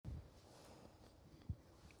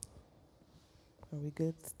Are we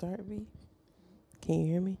good to start, B? Can you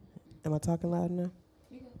hear me? Am I talking loud enough?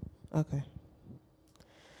 Okay.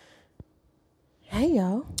 Hey,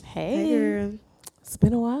 y'all. Hey. girl. It's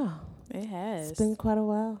been a while. It has. It's been quite a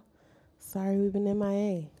while. Sorry we've been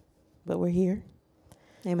MIA, but we're here.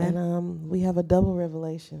 Amen. And we have a double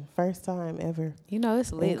revelation. First time ever You know,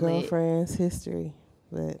 it's in lit. Girlfriends history.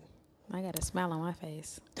 But I got a smile on my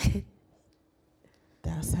face.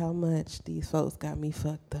 that's how much these folks got me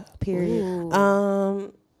fucked up. Period.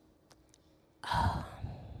 Ooh.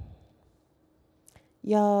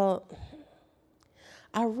 Y'all,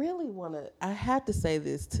 I have to say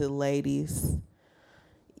this to ladies.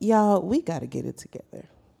 Y'all, we got to get it together.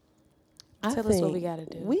 Tell us what we got to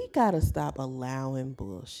do. We got to stop allowing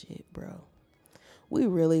bullshit, bro. We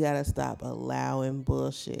really got to stop allowing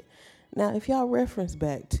bullshit. Now, if y'all reference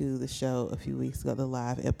back to the show a few weeks ago, the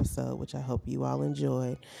live episode, which I hope you all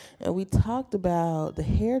enjoyed, and we talked about the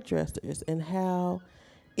hairdressers and how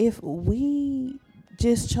if we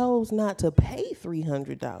just chose not to pay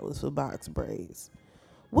 $300 for box braids,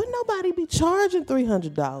 wouldn't nobody be charging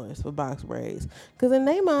 $300 for box braids? Because in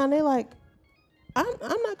their mind, they like, I'm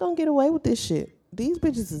not going to get away with this shit. These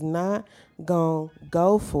bitches is not going to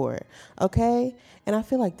go for it, okay? And I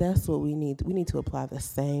feel like that's what we need. We need to apply the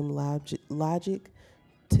same logic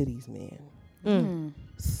to these men.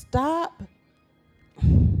 Stop.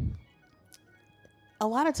 A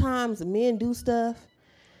lot of times men do stuff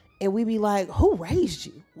and we be like, who raised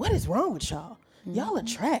you? What is wrong with y'all? Y'all are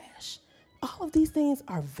trash. All of these things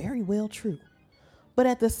are very well true. But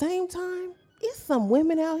at the same time, it's some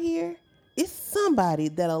women out here, it's somebody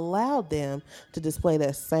that allowed them to display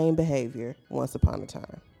that same behavior once upon a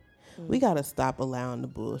time. We got to stop allowing the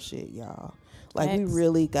bullshit, y'all. Like, we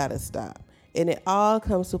really got to stop. And it all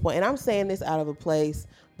comes to a point. And I'm saying this out of a place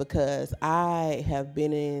because I have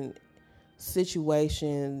been in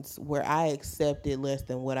situations where I accepted less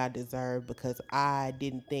than what I deserved because I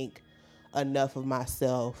didn't think enough of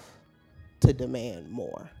myself to demand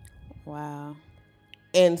more. Wow.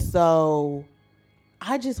 And so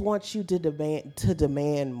I just want you to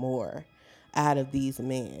demand more out of these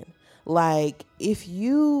men. Like, if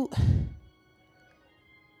you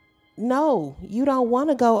don't want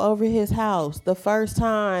to go over his house the first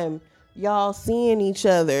time y'all seeing each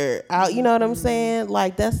other out, you know what I'm saying?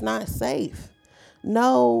 Like, that's not safe.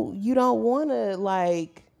 No, you don't want to,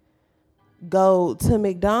 like, go to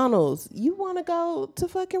McDonald's. You want to go to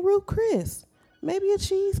fucking Ruth Chris. Maybe a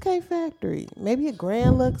Cheesecake Factory. Maybe a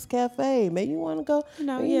Grand Lux Cafe. Maybe you want to go.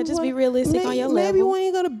 Just be realistic on your level. Maybe you want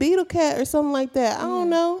to go to Beetle Cat or something like that. I don't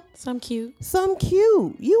know. Some cute.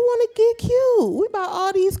 You want to get cute. We buy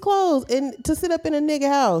all these clothes and to sit up in a nigga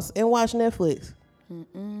house and watch Netflix.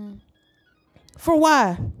 For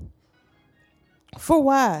why?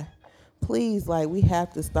 Please, like, we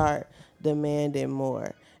have to start demanding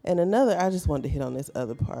more. And I just wanted to hit on this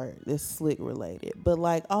other part, this slick related. But,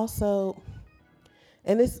 like, also,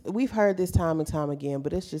 and this, we've heard this time and time again,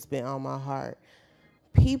 but it's just been on my heart.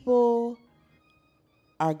 People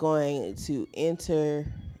are going to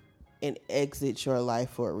enter and exit your life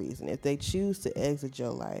for a reason. If they choose to exit your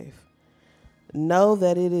life, know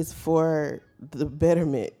that it is for the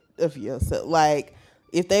betterment of yourself. Like,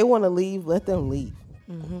 if they want to leave, let them leave.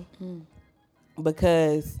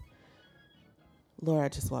 Because, Lord, I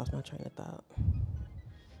just lost my train of thought.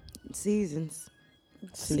 Seasons.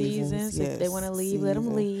 Yes. If they want to leave, let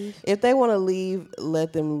them leave. If they want to leave,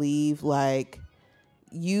 let them leave. Like,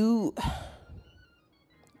 I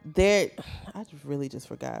just really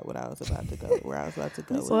forgot where I was about to go.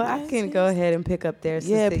 Well, I can go ahead and pick up there.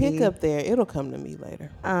 Yeah, pick up there. It'll come to me later.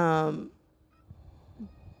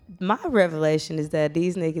 My revelation is that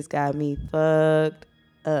these niggas got me fucked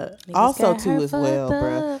up. Also, too, as well,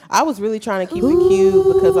 bro. I was really trying to keep it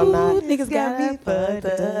cute because I'm not. Niggas got me fucked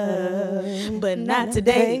up, but not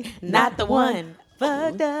today. Not the one.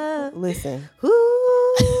 Fucked up. Listen.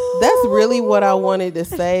 That's really what I wanted to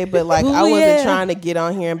say, but like I wasn't trying to get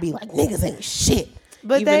on here and be like, niggas ain't shit.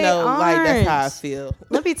 But even they though, aren't. like, that's how I feel.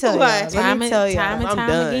 Let me tell you. Time and time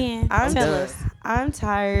again. I'm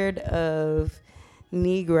tired of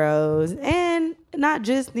Negroes, and not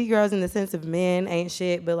just Negroes in the sense of men ain't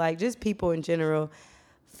shit, but like just people in general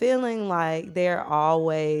feeling like they're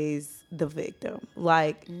always the victim.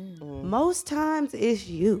 Like most times it's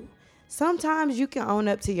you. Sometimes you can own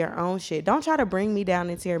up to your own shit. Don't try to bring me down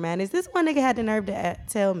into your madness. This one nigga had the nerve to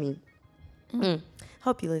tell me.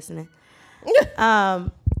 Hope you listening.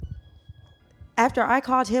 After I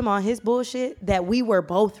called him on his bullshit that we were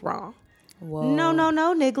both wrong. Whoa. No,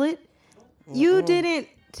 Niglet. You didn't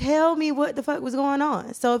tell me what the fuck was going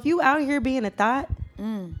on. So if you out here being a thought,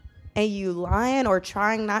 and you lying or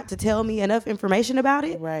trying not to tell me enough information about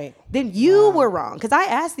it, right, then you were wrong. Because I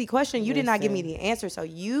asked the question, you did not give me the answer, so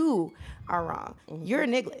you are wrong. You're a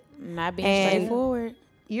niglet. Not being straightforward.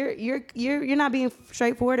 You're not being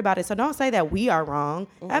straightforward about it. So don't say that we are wrong.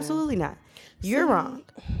 Absolutely not. You're wrong.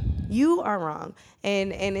 You are wrong.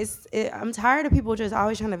 And I'm tired of people just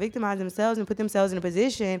always trying to victimize themselves and put themselves in a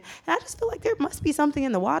position. And I just feel like there must be something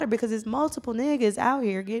in the water because there's multiple niggas out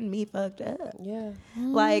here getting me fucked up. Yeah.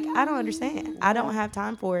 Like, I don't understand. I don't have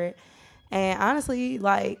time for it. And honestly,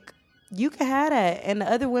 like, you can have that. And the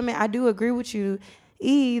other women, I do agree with you,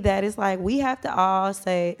 E, that it's like we have to all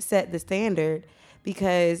set the standard.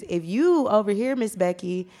 Because if you over here, Miss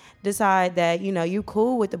Becky, decide that, you know, you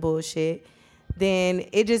cool with the bullshit, then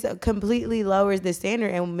it just completely lowers the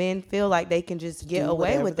standard and men feel like they can just get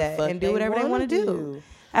away with that and do whatever they want to do.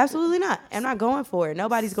 Absolutely not. I'm not going for it.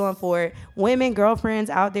 Nobody's going for it. Women, girlfriends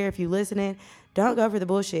out there, if you're listening, don't go for the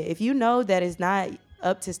bullshit. If you know that it's not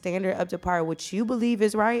up to standard, up to par, what you believe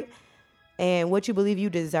is right and what you believe you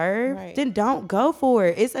deserve, then don't go for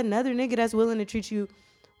it. It's another nigga that's willing to treat you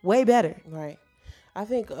way better. Right. I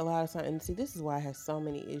think a lot of times, and see, this is why I have so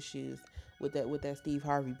many issues with that Steve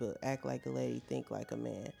Harvey book, Act Like a Lady, Think Like a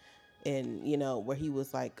Man. And, you know, where he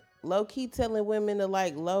was like low-key telling women to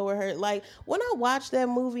like lower her. Like, when I watch that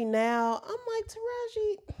movie now, I'm like,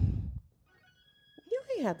 Taraji, you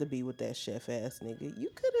ain't have to be with that chef ass nigga. You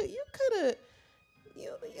could have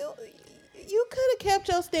kept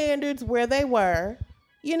your standards where they were,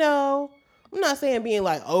 you know. I'm not saying being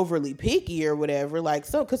like overly picky or whatever, like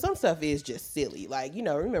because some stuff is just silly. Like, you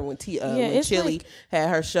know, remember when when Chili like, had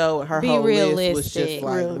her show and her whole list was just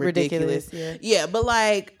like ridiculous. Yeah, but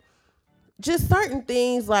like just certain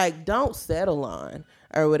things like don't settle on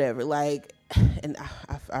or whatever. Like, and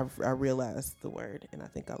I realized the word and I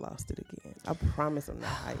think I lost it again. I promise I'm not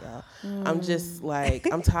high, y'all. I'm just like,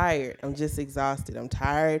 I'm tired. I'm just exhausted. I'm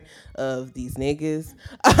tired of these niggas.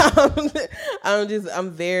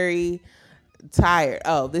 I'm very tired.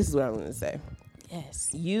 Oh, this is what I'm going to say.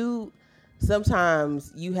 Yes.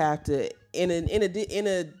 Sometimes you have to, in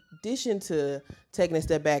addition to taking a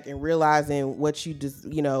step back and realizing what you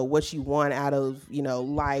what you want out of,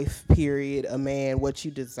 life, period, a man, what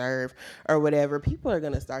you deserve or whatever, people are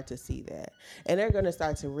going to start to see that. And they're going to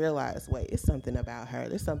start to realize, wait, it's something about her.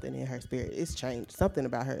 There's something in her spirit. It's changed. Something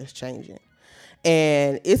about her is changing.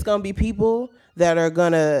 And it's going to be people that are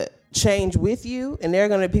going to change with you, and there are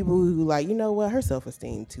going to be people who like, you know what, her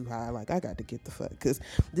self-esteem too high, like I got to get the fuck, because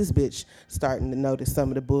this bitch starting to notice some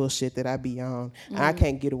of the bullshit that I be on, and I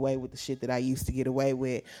can't get away with the shit that I used to get away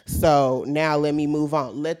with, so now let me move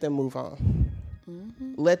on. Let them move on.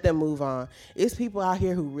 Let them move on. It's people out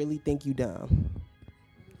here who really think you dumb.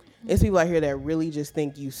 It's people out here that really just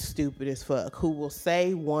think you stupid as fuck, who will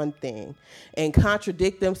say one thing and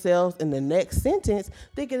contradict themselves in the next sentence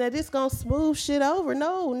thinking that it's going to smooth shit over.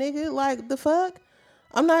 No, nigga, like the fuck?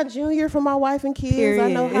 I'm not Junior for my wife and kids. Period.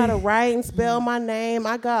 I know how to write and spell my name.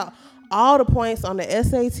 I got all the points on the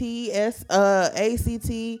SAT,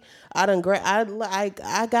 ACT.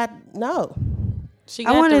 I got, no. She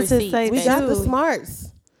got the receipts. We got the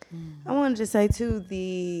smarts. I wanted to say, too,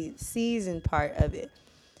 the season part of it.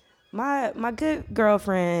 My good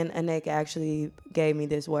girlfriend, Aneka, actually gave me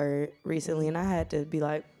this word recently, and I had to be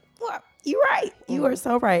like, well, you're right. You are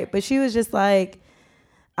so right. But she was just like,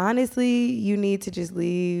 honestly, you need to just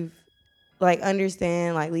leave, like,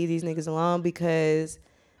 understand, like, leave these niggas alone because,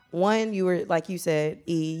 one, you were, like you said,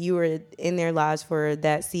 E, you were in their lives for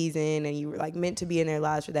that season, and you were, like, meant to be in their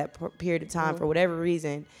lives for that period of time for whatever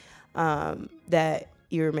reason that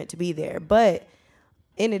you were meant to be there. But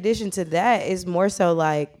in addition to that, it's more so,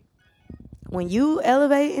 like, when you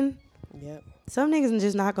elevating, some niggas are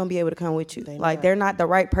just not going to be able to come with you. They're not the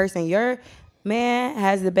right person. Your man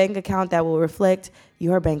has the bank account that will reflect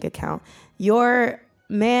your bank account. Your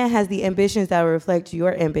man has the ambitions that will reflect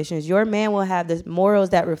your ambitions. Your man will have the morals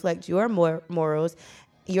that reflect your morals.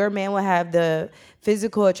 Your man will have the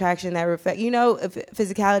physical attraction that reflect,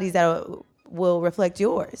 physicalities that will reflect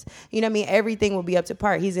yours. You know what I mean? Everything will be up to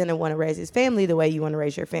par. He's going to want to raise his family the way you want to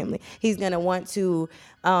raise your family. He's going to want to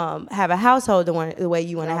have a household the way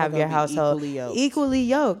you want to have your household. Equally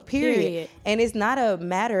yoked, period. And it's not a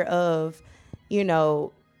matter of, at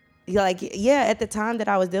the time that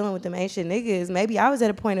I was dealing with them ain't shit niggas, maybe I was at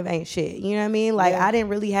a point of ain't shit. You know what I mean? I didn't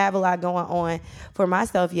really have a lot going on for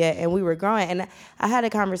myself yet, and we were growing. And I had a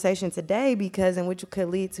conversation today in which could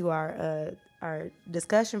lead to our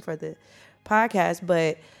discussion for the podcast,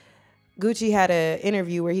 but Gucci had an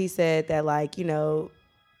interview where he said that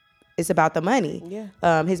it's about the money.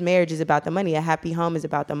 His marriage is about the money. A happy home is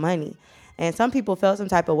about the money. And some people felt some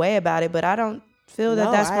type of way about it, but I don't feel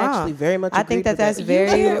that that's wrong. Actually very much I think that's that.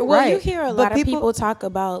 very right. You hear a lot of people talk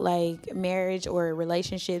about like marriage or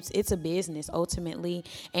relationships. It's a business ultimately,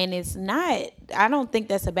 and it's not. I don't think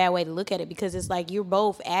that's a bad way to look at it, because it's like you're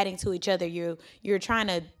both adding to each other. You're trying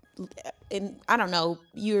to. And I don't know,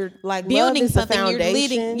 you're like building something, you're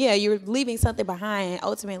leaving something behind.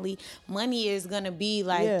 Ultimately, money is gonna be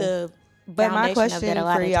like the but my question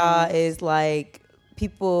for y'all is like,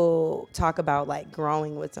 people talk about like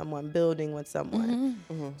growing with someone, building with someone.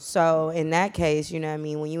 So in that case, you know what I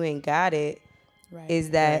mean, when you ain't got it,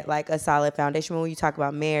 is that like a solid foundation? When you talk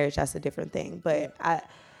about marriage, that's a different thing. But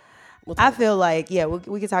I feel like,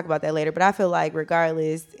 we can talk about that later, but I feel like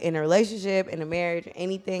regardless, in a relationship, in a marriage,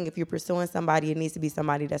 anything, if you're pursuing somebody, it needs to be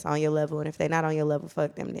somebody that's on your level. And if they're not on your level,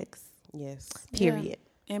 fuck them niggas. Yes. Period.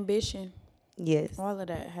 Yeah. Ambition. Yes. All of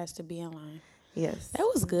that has to be in line. Yes. That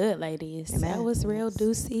was good, ladies. Amen. That was real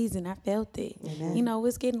due season. I felt it. Amen. You know,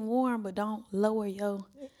 it's getting warm, but don't lower your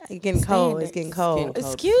It's getting cold. It's getting cold.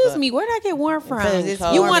 Excuse me, where did I get warm from?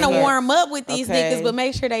 You want to warm up with these niggas, but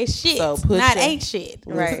make sure they shit, ain't shit.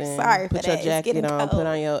 Right. Sorry for put that. Your jacket on. Cold. Put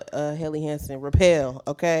on your Helly Hansen repel.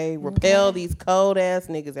 Okay. Repel these cold ass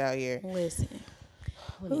niggas out here. Listen.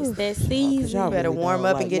 It's that season. You better warm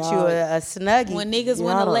up and get you a Snuggie. When niggas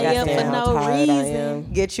want to lay up for no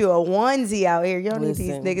reason. Get you a onesie out here. You don't need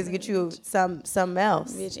these niggas. Get you something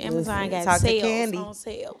else. Bitch, Amazon got sales on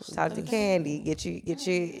sale. Talk to Candy. Get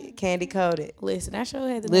you candy coated. Listen, I sure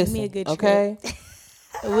had to make me a good trip. Okay.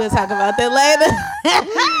 We'll talk about that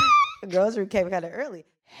later. Grocery came kind of early.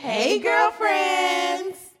 Hey,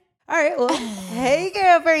 girlfriends. All right. Well, hey,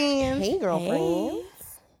 girlfriends. Hey, girlfriends.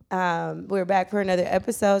 We're back for another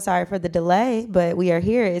episode. Sorry for the delay, but we are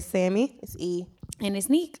here. It's Sammy. It's E. And it's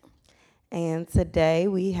Neek. And today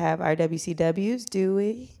we have our WCWs, do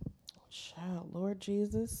we? Child, Lord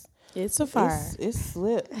Jesus. It's a fire. It's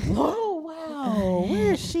slipped. Oh, wow.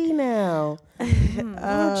 Where is she now?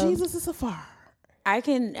 Lord Jesus, it's a fire. I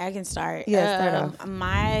can start. Yeah, start off.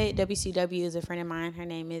 My WCW is a friend of mine. Her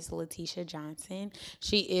name is Letitia Johnson.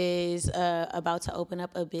 She is about to open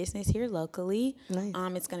up a business here locally. Nice.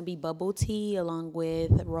 It's going to be bubble tea along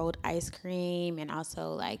with rolled ice cream and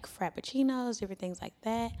also like frappuccinos, different things like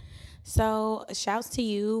that. So shouts to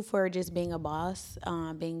you for just being a boss,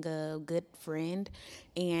 being a good friend,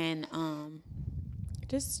 and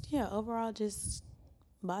overall just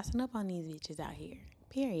bossing up on these bitches out here.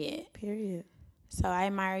 Period. So I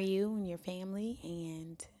admire you and your family,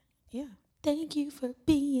 and thank you for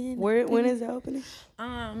being. When is the opening?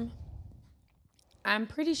 I'm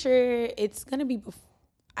pretty sure it's gonna be.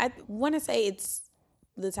 I want to say it's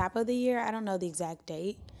the top of the year. I don't know the exact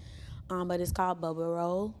date, but it's called Bubba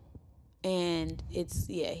Roll, and it's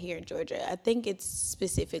here in Georgia. I think it's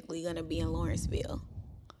specifically gonna be in Lawrenceville,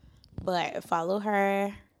 but follow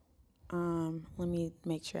her. Let me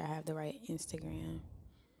make sure I have the right Instagram.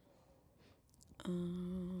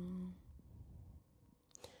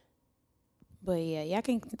 But y'all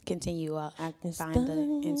can continue. I can find the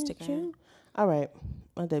Instagram. All right,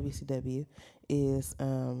 my WCW is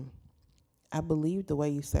I believe the way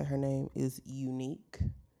you said her name is Unique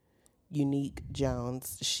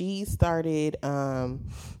Jones. She started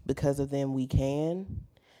because of Them We Can,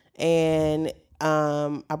 and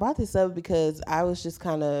I brought this up because I was just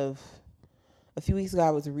kind of. A few weeks ago,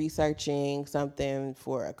 I was researching something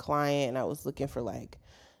for a client, and I was looking for like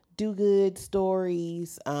do-good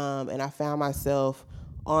stories, and I found myself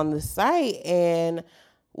on the site. And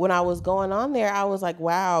when I was going on there, I was like,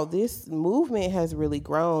 wow, this movement has really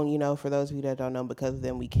grown, you know, for those of you that don't know, because of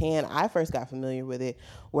Them We Can. I first got familiar with it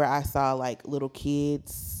where I saw like little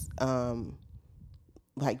kids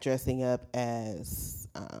like dressing up as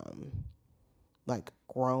like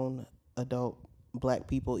grown adult Black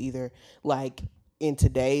people, either like in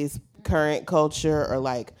today's current culture or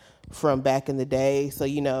like from back in the day. So,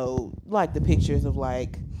 you know, like the pictures of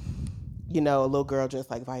like, you know, a little girl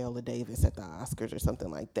dressed like Viola Davis at the Oscars or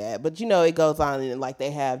something like that. But, you know, it goes on and like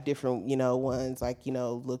they have different, you know, ones like, you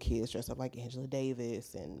know, little kids dressed up like Angela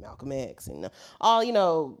Davis and Malcolm X and all, you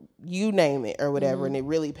know, you name it or whatever. And it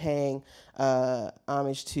really paying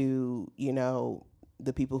homage to, you know,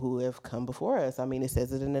 the people who have come before us. I mean, it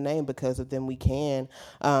says it in the name, because of Them We Can.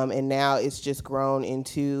 And now it's just grown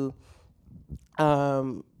into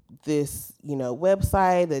this, you know,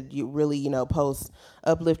 website that you really, you know, posts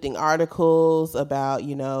uplifting articles about,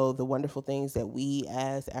 you know, the wonderful things that we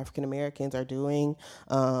as African Americans are doing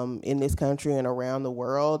in this country and around the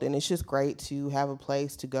world. And it's just great to have a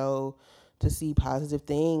place to go to see positive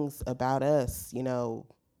things about us, you know,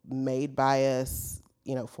 made by us,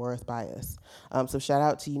 you know, for us, by us. So shout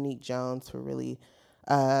out to Unique Jones for really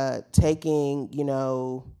taking, you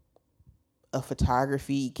know, a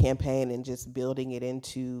photography campaign and just building it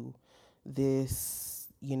into this,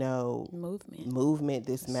 movement,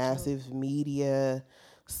 this massive media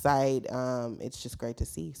site. It's just great to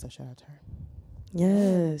see. So shout out to her.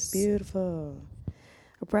 Yes, beautiful.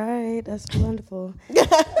 All right, that's wonderful.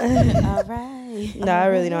 All right. No, I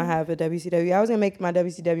really don't have a WCW. I was gonna make my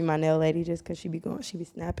WCW my nail lady just because she be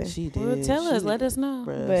snapping. She did. Well, tell us, let us know.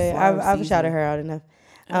 Bruh, But I've shouted her out enough.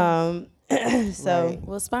 So Right.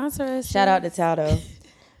 Well, sponsor us. shout out to Taldo.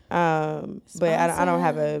 But I don't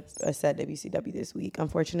have Sponsor a set WCW this week,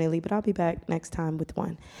 unfortunately. But I'll be back next time with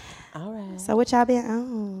one. All right. So what y'all been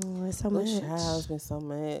on? It's so much. It's been so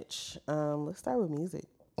much. Let's start with music.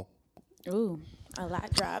 Ooh, a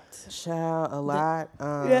lot dropped. Child, a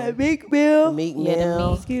lot. Meek Mill. Meek Yeah, the Mill,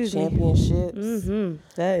 Meek. Excuse me. championships.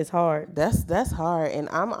 That is hard. That's hard. And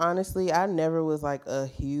I'm honestly, I never was like a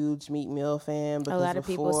huge Meek Mill fan because lot of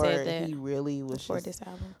people before, said that he really was for just this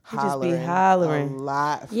album. He just be hollering, hollering. a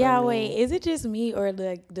lot. For Yeah, me. wait, is it just me or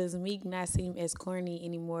like does Meek not seem as corny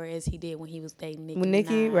anymore as he did when he was dating Nicki? With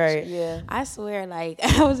Nicki, Minaj? right? Yeah. I swear, like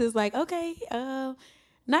I was just like, okay,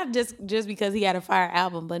 not just because he had a fire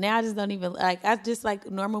album, but now I just don't even like. I just like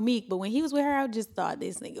normal Meek, but when he was with her, I just thought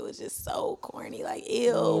this nigga was just so corny. Like,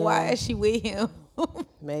 ew, why is she with him?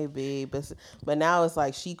 Maybe, but now it's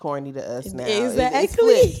like she corny to us now. Exactly.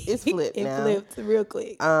 It's flipped It now. flipped real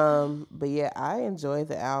quick. But yeah, I enjoy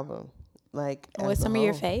the album. Like, What's as a some of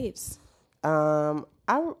your whole. faves?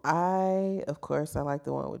 I of course I like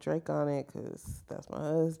the one with Drake on it because that's my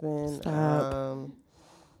husband. Stop.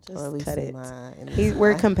 Or at least cut in it. my- in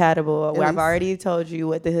We're my- compatible. I've least- already told you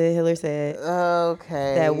what the Hood Hiller said.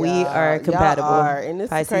 Okay. That we y'all. are Y'all compatible. are. And this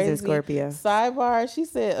Pisces is and crazy. Scorpio. Sidebar, she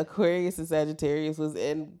said Aquarius and Sagittarius was,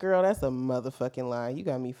 and girl, that's a motherfucking lie. You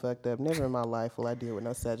got me fucked up. Never in my life will I deal with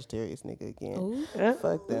no Sagittarius nigga again. Ooh.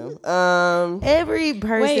 Fuck them. Every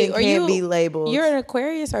person Wait, are can't you- be labeled. You're an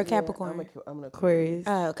Aquarius or Capricorn? I'm an Aquarius.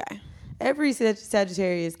 Oh, okay. Every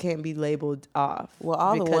Sagittarius can't be labeled off. Well,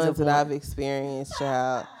 all the because ones of that one. I've experienced,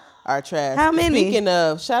 child, are trash. How many? Speaking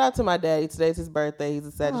of, shout out to my daddy. Today's his birthday. He's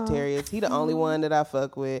a Sagittarius. He the only one that I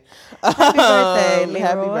fuck with. Happy birthday,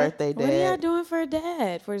 Happy Leroy. birthday, What are y'all Dad. doing for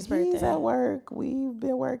dad for his birthday? He's at work. We've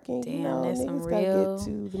been working. Damn, you know, that's some niggas gotta real get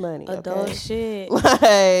to the money. Adult Okay? shit. Like,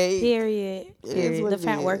 Period. it is what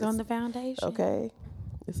it Work is. on the foundation. Okay.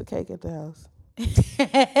 It's a cake at the house.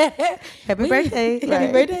 Happy birthday. Happy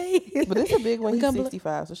Right. birthday. But it's a big one. We He's gonna bl-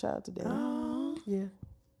 65, so shout out to Dad. Yeah.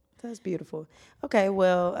 That's beautiful. Okay,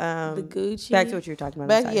 well, The Gucci. back to what you were talking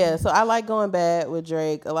about. I'm But sorry. yeah, so I like going bad with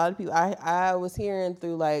Drake. A lot of people, I was hearing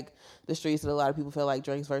through like the streets that a lot of people felt like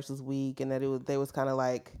Drake's verse was weak and that there was kind of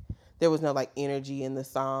like there was no like energy in the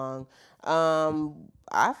song.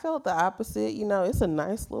 I felt the opposite. You know, it's a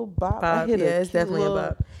nice little bop. I Bop, hit yeah, it's cute definitely little- a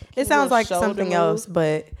bop. cute It sounds little like shoulder something move. else,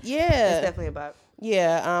 but Yeah, it's definitely a bop.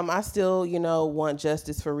 Yeah, I still, want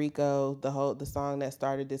justice for Rico, the song that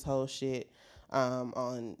started this whole shit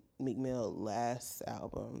on Meek Mill last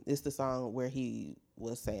album. It's the song where he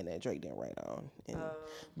was saying that Drake didn't write on.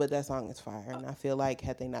 But that song is fire. And I feel like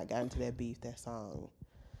had they not gotten to that beef, that song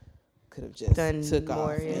could have just Done took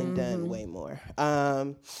more, off yeah. and done way more.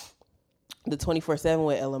 The 24/7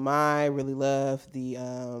 with LMI, really love the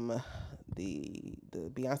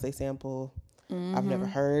Beyonce sample. I've never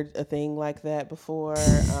heard a thing like that before.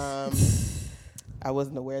 I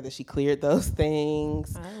wasn't aware that she cleared those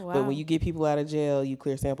things. Oh, wow. But when you get people out of jail, you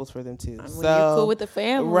clear samples for them too. When so you're cool with the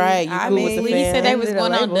family, right? You I cool mean, with the he said they family. was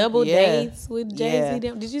going on double Yeah. dates with Jay Z.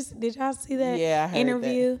 Yeah. Did y'all see that Yeah, I heard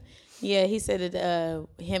interview? Yeah, he said that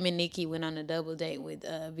him and Nicki went on a double date with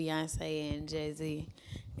Beyonce and Jay Z,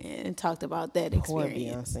 and talked about that Poor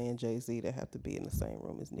experience. Beyonce and Jay-Z to have to be in the same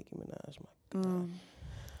room as Nicki Minaj. My God.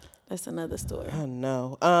 That's another story. I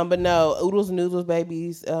know. But no, Oodles and Noodles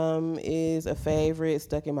Babies is a favorite.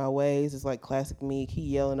 Stuck in My Ways is like classic Meek. He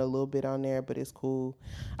yelling a little bit on there, but it's cool.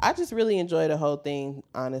 I just really enjoy the whole thing,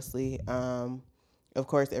 honestly. Of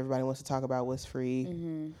course, everybody wants to talk about What's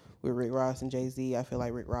Free with Rick Ross and Jay-Z. I feel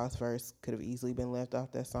like Rick Ross' verse could have easily been left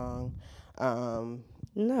off that song.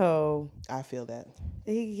 No, I feel that.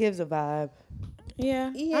 he gives a vibe.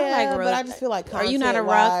 Yeah, Yeah, I like but Ross. I just feel like Are you not a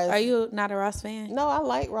content-wise- Ross? Are you not a Ross fan? No, I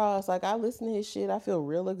like Ross. Like, I listen to his shit. I feel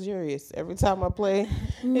real luxurious every time I play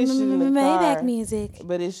his shit in the Maybach car. music.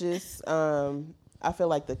 But it's just, I feel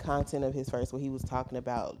like the content of his verse, where he was talking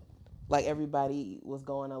about, like, everybody was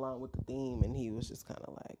going along with the theme, and he was just kind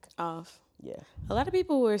of like, Off. yeah. A lot of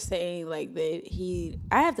people were saying like that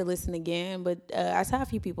I have to listen again, but I saw a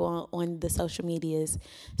few people on the social medias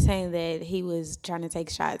saying that he was trying to take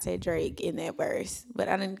shots at Drake in that verse, but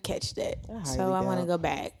I didn't catch that. I So highly I want to doubt. go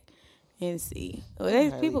back and see.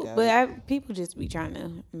 highly People, doubt but people just be trying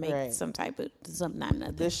to make Right. some type of something not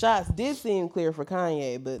nothing. The shots did seem clear for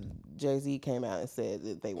Kanye, but Jay-Z came out and said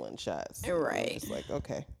that they weren't shots. Right. It's like,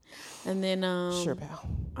 okay, And then sure, pal.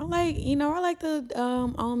 I like the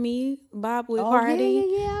On Me Bob with Oh, Cardi.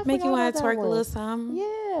 yeah. I Make you forgot want about to that twerk a one. little something.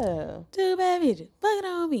 Yeah. Two bad bitches, fuck it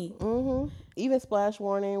on me. Even Splash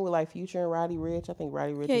Warning with like Future and Roddy Ricch. I think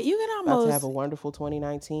Roddy Ricch Yeah, is you can about to almost have a wonderful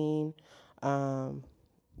 2019.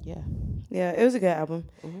 Yeah. Yeah, it was a good album.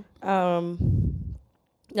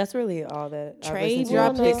 That's really all that I Trey listened to.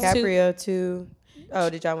 dropped his DiCaprio too. Oh,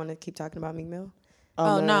 did y'all want to keep talking about Meek Mill?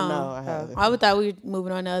 Oh, no. I haven't. I thought we were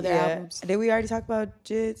moving on to other albums. Did we already talk about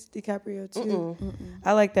Jits, DiCaprio too?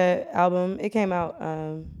 I like that album. It came out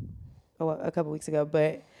a couple weeks ago,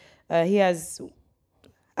 but he has.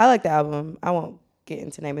 I like the album. I won't get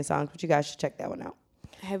into naming songs, but you guys should check that one out.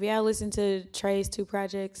 Have y'all listened to Trey's 2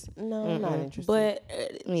 projects? No, I'm not interested.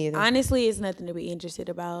 But Me either. honestly, it's nothing to be interested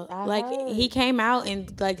about. I heard. He came out and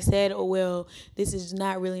said, "Oh well, this is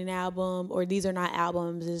not really an album, or these are not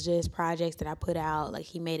albums. It's just projects that I put out." Like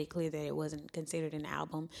he made it clear that it wasn't considered an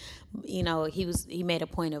album. You know, he made a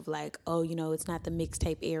point of like, "Oh, you know, it's not the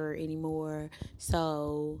mixtape era anymore.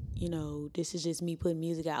 So you know, this is just me putting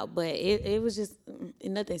music out." But it was just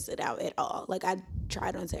nothing stood out at all. Like I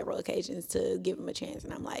tried on several occasions to give him a chance.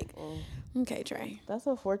 And I'm like, okay, Trey. That's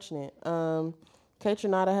unfortunate. K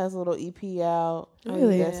Tronada has a little EP out.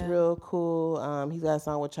 Really? That's real cool. He's got a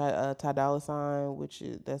song with Ty Dolla $ign, which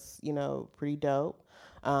is pretty dope.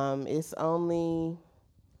 It's only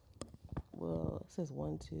it says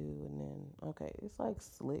 1, 2, and then it's like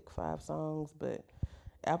slick 5 songs, but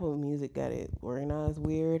Apple Music got it organized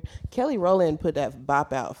weird. Kelly Rowland put that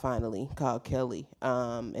bop out finally called Kelly,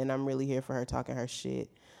 and I'm really here for her talking her shit.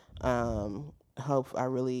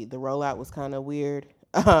 The rollout was kind of weird.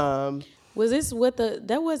 Was this what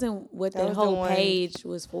that wasn't what the whole page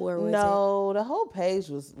was for? Was no, the whole page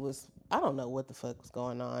was I don't know what the fuck was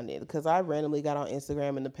going on because I randomly got on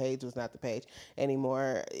Instagram and the page was not the page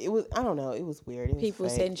anymore. It was I don't know. It was weird. It was people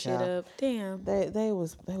fake, setting shit child. up? Damn. They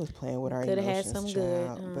was playing with our Coulda emotions, had some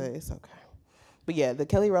child, good, but it's okay. But yeah, the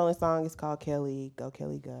Kelly Rowland song is called Kelly. Go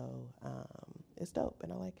Kelly Go. It's dope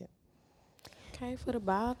and I like it. Okay, for the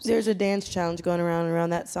bobs. There's a dance challenge going around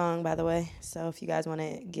that song, by the way. So if you guys want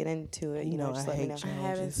to get into it, just I let me hate know. I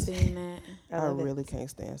haven't challenges. seen that. I love it. really can't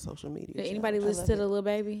stand social media. Did anybody challenges. listen to the Lil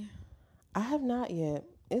Baby? I have not yet.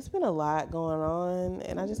 It's been a lot going on,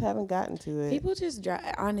 and I just haven't gotten to it. People just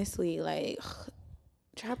honestly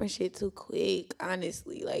dropping shit too quick.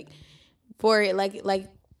 Honestly, for it, like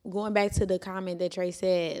going back to the comment that Trey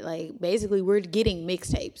said, basically we're getting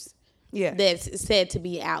mixtapes. Yeah. That's said to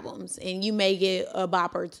be albums, and you may get a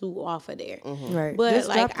bop or two off of there. Right. But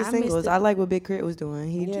Just drop the I singles. missed I like what Big Crit was doing.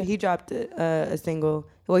 He dropped a single.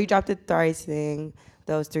 Well, he dropped the Thrice thing,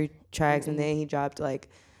 those 3 tracks, and then he dropped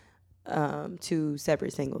 2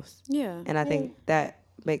 separate singles. Yeah. And I think that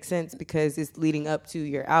makes sense because it's leading up to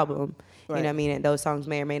your album. You know what I mean? And those songs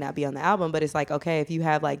may or may not be on the album, but it's like, okay, if you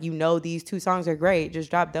have these 2 songs are great, just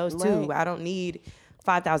drop those 2. Right. I don't need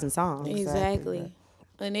 5,000 songs. Exactly.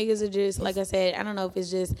 The niggas are just, like I said, I don't know if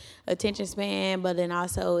it's just attention span, but then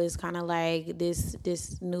also it's kind of like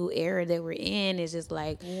this new era that we're in is just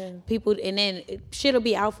people, and then shit'll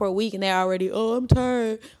be out for a week and they're already, I'm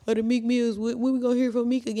tired of the Meek Mills. When we gonna hear from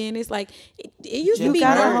Meek again? It's like, it used to be You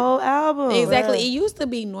got a normal. whole album. Exactly. It used to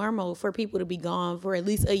be normal for people to be gone for at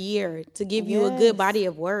least a year to give you a good body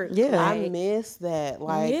of work. Yeah. I miss that.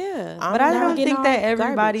 Yeah. But I don't think that garbage.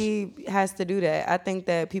 everybody has to do that. I think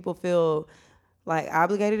that people feel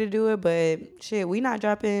obligated to do it, but shit, we not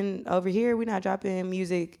dropping over here. We not dropping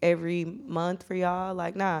music every month for y'all.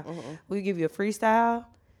 Nah. We give you a freestyle,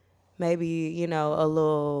 maybe a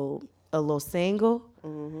little single,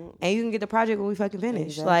 and you can get the project when we fucking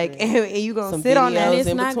finish. Exactly. And you gonna Some sit on that. videos it's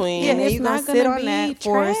in not- between. Yeah, and and it's you gonna not sit gonna on be that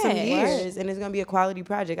for some trash. years, and it's gonna be a quality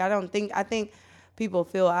project. I think people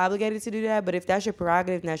feel obligated to do that, but if that's your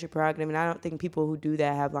prerogative, then that's your prerogative. And I don't think people who do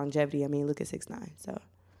that have longevity. I mean, look at 6ix9ine. So.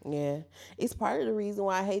 Yeah, it's part of the reason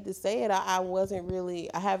why I hate to say it.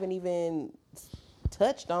 I haven't even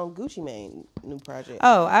touched on Gucci Mane new project.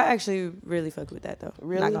 Oh, I actually really fuck with that though.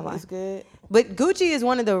 Really? Not gonna lie. It's good. But Gucci is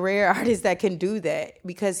one of the rare artists that can do that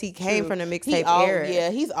because he came from the mixtape era. Yeah,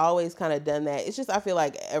 he's always kind of done that. It's just I feel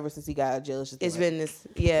like ever since he got out of jail, it's Been this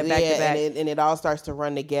back to back. and it all starts to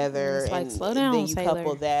run together. It's like, and slow down, then you Sailor.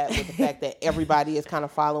 couple that with the fact that everybody is kind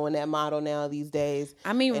of following that model now these days.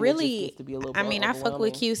 I mean, and it really, just gets to be a little I more mean, I fuck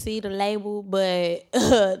with overwhelming. QC, the label, but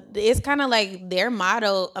it's kind of like their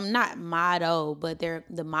motto. I'm not motto, but they're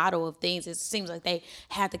the motto of things. It seems like they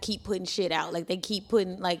have to keep putting shit out. Like they keep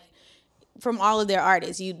putting from all of their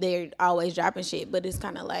artists, they're always dropping shit, but it's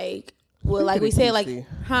kind of like, well, like we Speaking said, of like, QC.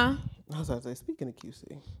 huh? I was about to say, speaking of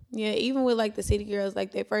QC. Yeah, even with like the City Girls,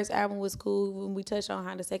 like their first album was cool. When we touched on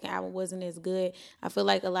how the second album wasn't as good, I feel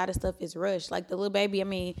like a lot of stuff is rushed. Like the Lil Baby, I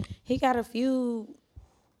mean, he got a few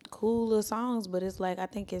cool little songs, but it's like I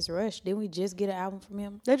think it's rushed. Didn't we just get an album from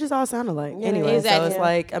him? They just all sound alike. Yeah, Anyway, exactly. so it's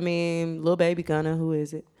like, I mean, Lil Baby Gunna, who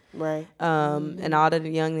is it? Right. And all the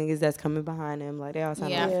young niggas that's coming behind him, like they all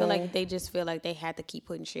sound Yeah, alike. I feel like they just feel like they had to keep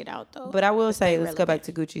putting shit out though. But I will say, let's go back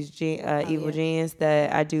relevant. to Gucci's Evil Genius,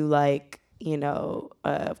 that I do like, you know,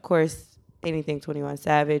 of course, anything 21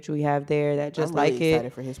 Savage we have there that just I'm really like excited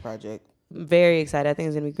it. for his project. Very excited. I think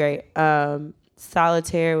it's going to be great.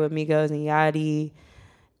 Solitaire with Migos and Yachty.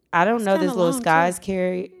 I don't know kinda this little long, Skies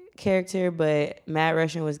character, but Mad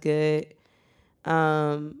Russian was good.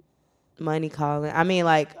 Money Calling. I mean,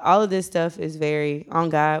 like, all of this stuff is very, On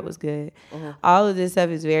God was good. All of this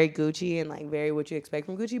stuff is very Gucci and, like, very what you expect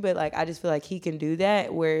from Gucci. But, like, I just feel like he can do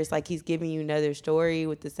that where it's like he's giving you another story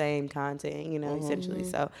with the same content, you know, essentially.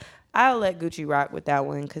 So I'll let Gucci rock with that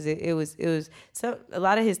one because it was so a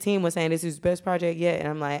lot of his team was saying this is his best project yet. And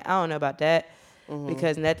I'm like, I don't know about that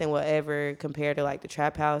because nothing will ever compare to, like, the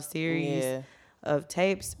Trap House series of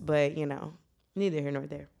tapes. But, you know, neither here nor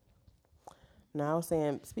there. Now I was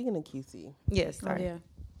saying, speaking of QC, Yes, sorry. yeah.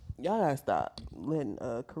 y'all gotta stop letting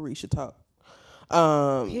Carisha talk.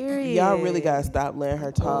 Period. Y'all really gotta stop letting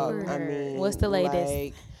her talk. I mean, What's the latest?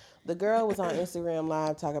 Like, the girl was on Instagram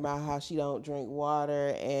Live talking about how she don't drink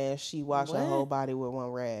water and she washed her What? whole body with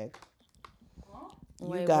one rag. You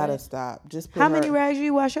Wait, gotta what? stop. Just put How many her- rags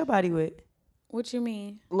you wash your body with? What you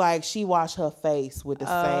mean? Like she washed her face with the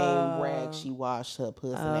same rag she washed her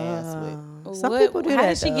pussy and ass with. Some What- people do how that.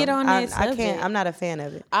 did she though. get on I that can't. subject? I'm not a fan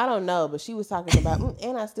of it. I don't know, but she was talking about,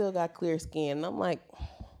 and I still got clear skin. And I'm like,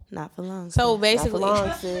 Not for long. So not for basically,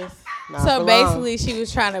 long, sis. Not for so long. basically, she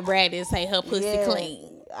was trying to brag and say her pussy Yeah. clean.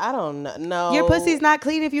 I don't know. No, Your pussy's not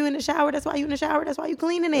clean if you in the shower. That's why you in the shower. That's why you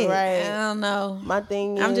cleaning it. right. I don't know. My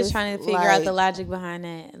thing is, I'm just trying to figure out the logic behind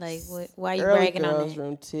that. Like, why you early bragging on girls that?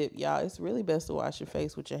 room tip, y'all. It's really best to wash your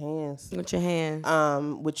face with your hands, With your hands.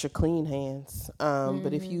 with your clean hands.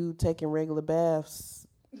 But if you taking regular baths,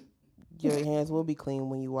 your hands will be clean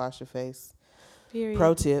when you wash your face. Period.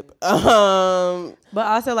 Pro tip. But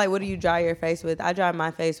also, like, what do you dry your face with? I dry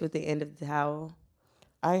my face with the end of the towel.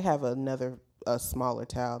 I have a smaller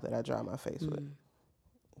towel that I dry my face with.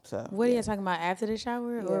 So What are you talking about after the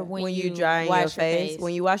shower or when you dry wash your face,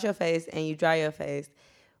 when you wash your face and you dry your face,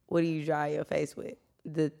 what do you dry your face with?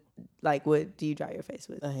 What do you dry your face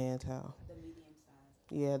with? a hand towel. The medium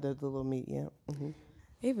size. Yeah, the little medium. Mm-hmm.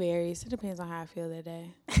 It varies. It depends on how I feel that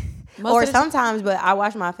day. Or sometimes, but I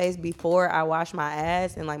wash my face before I wash my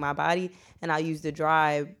ass and like my body, and I use the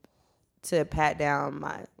dry to pat down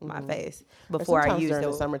my face before I use during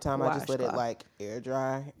the the summertime. I just let it washcloth. like air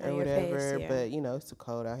dry or On your whatever. face, yeah. But you know, it's too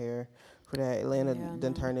cold out here for that. Atlanta Yeah, I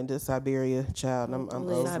done turned into Siberia, child. And I'm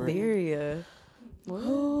over it. Siberia.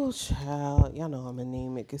 Oh, child. Y'all know I'm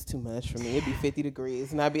anemic. It's too much for me. It'd be 50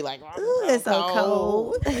 degrees, and I'd be like, It's so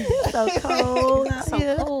cold. It's so cold out so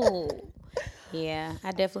here. cold. Yeah,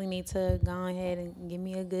 I definitely need to go ahead and give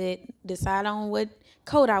me a good decide on what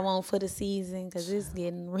coat I want for the season because it's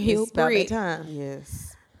getting real It's about that brick. time.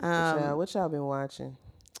 Yes. What y'all been watching?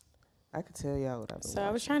 I could tell y'all what I've been So I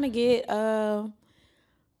watching. was trying to get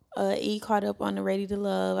E caught up on the Ready to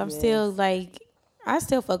Love. I'm still like, I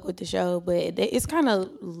still fuck with the show, but it's kind of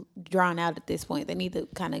drawn out at this point. They need to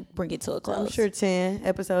kind of bring it to a close. I'm sure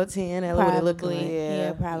episode 10. That what it look like. Probably.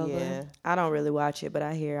 Yeah, probably. Yeah. I don't really watch it, but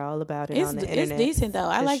I hear all about it It's on the internet. decent though.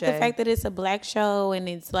 I It's like the Shay. fact that it's a black show and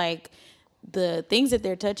it's like the things that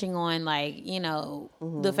they're touching on, like, you know,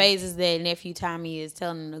 the phases that nephew Tommy is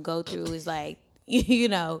telling them to go through is like, you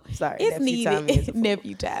know, Sorry, it's Nephew Tommy is a needed. fool.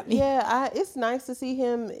 Nephew Tommy. Yeah, it's nice to see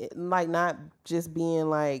him like not just being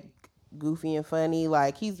like goofy and funny.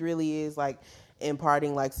 Like he's really is like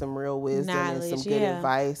imparting like some real wisdom and some Knowledge, good yeah.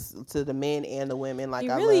 advice to the men and the women. Like He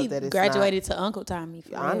I really love that it's graduated to Uncle Tommy.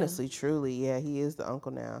 For not, honestly, truly, yeah, he is the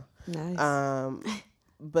uncle now. Nice.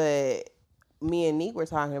 But me and Neek were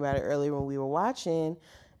talking about it earlier when we were watching.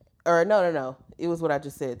 Or no. It was what I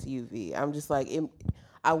just said to you, V. I'm just like,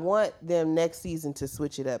 I want them next season to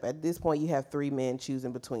switch it up. At this point, you have 3 men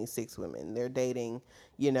choosing between 6 women. They're dating,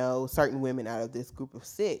 you know, certain women out of this group of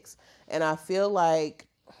 6. And I feel like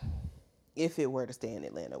if it were to stay in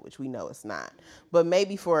Atlanta, which we know it's not, but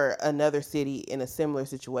maybe for another city in a similar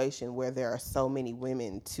situation where there are so many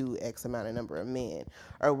women to X amount of number of men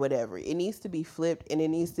or whatever, it needs to be flipped and it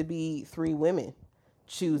needs to be 3 women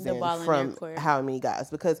choosing ball in from their court. how many guys,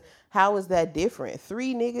 because how is that different?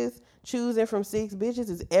 3 niggas choosing from 6 bitches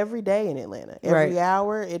is every day in Atlanta. Every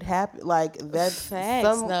hour it happens. Like that's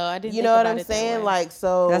Facts, though. I didn't you think know what about I'm it that saying? way. Like,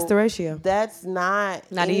 so That's the ratio. That's not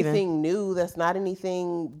anything even. new. That's not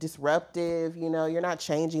anything disruptive. You know, you're not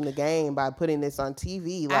changing the game by putting this on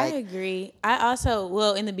TV. Like, I agree. I also,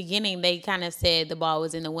 well, in the beginning, they kind of said the ball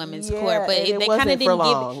was in the women's court, but and they wasn't kind of for didn't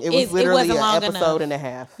long. give It was literally wasn't an long episode enough. and a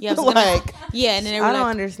half. Yeah, Like, yeah, and then they were I don't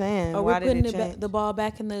like, understand. "Oh, Why we're did putting it change? the ball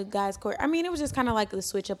back in the guys' court." I mean, it was just kind of like the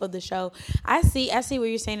switch up of the show. I see what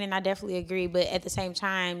you're saying, and I definitely agree. But at the same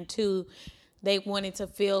time, too, they wanted to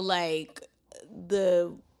feel like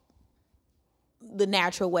the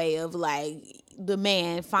natural way of like the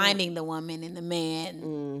man finding the woman and the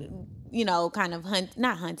man, you know, kind of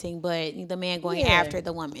not hunting, but the man going after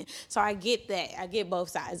the woman. So I get that. I get both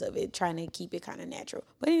sides of it, trying to keep it kind of natural.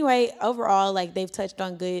 But anyway, overall, like they've touched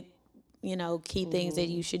on good, you know, key things that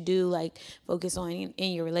you should do, like focus on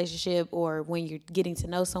in your relationship or when you're getting to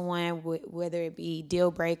know someone, whether it be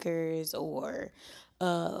deal breakers or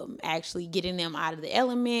actually getting them out of the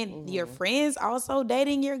element. Your friends also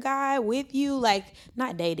dating your guy with you, like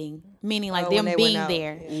not dating, meaning like them being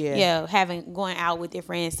there. Yeah, going out with your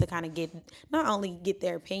friends to kind of get not only get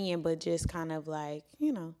their opinion, but just kind of like,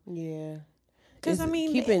 you know. yeah. Because I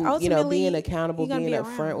mean, keeping, you know, being accountable, being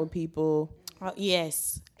upfront with people.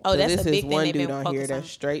 Yes. Oh, that's this a big is thing one they've dude been on here focused on.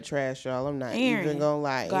 that's straight trash, y'all. I'm not Aaron, even gonna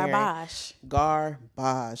lie.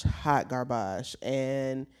 garbage, hot garbage,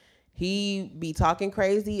 and he be talking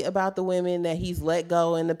crazy about the women that he's let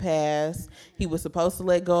go in the past. He was supposed to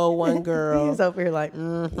let go of one girl. He's over here like,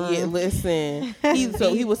 yeah. Listen,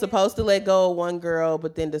 he was supposed to let go of one girl,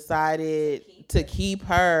 but then decided to keep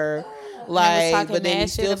her. Like, but then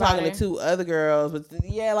he's still talking to 2 other girls. But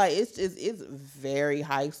yeah, like it's very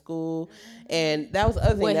high school, and that was the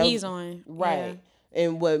other thing. What that he's was, on, right? Yeah.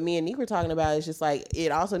 And what me and Nick were talking about is just like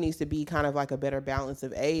it also needs to be kind of like a better balance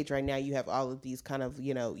of age. Right now, you have all of these kind of,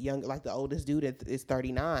 you know, young, like the oldest dude is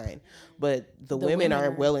 39, but the women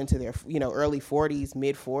are well into their, you know, early 40s,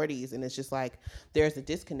 mid 40s, and it's just like there's a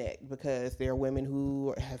disconnect because there are women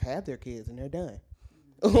who have had their kids and they're done.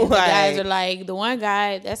 And the guys are like, the one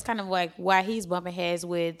guy, that's kind of like why he's bumping heads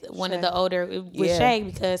with one of the older, with Shay,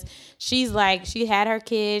 because she's like, she had her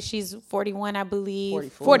kid, she's 41, I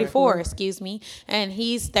believe, 44, excuse me, and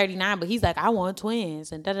he's 39, but he's like, I want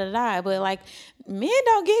twins, and da-da-da, but like, men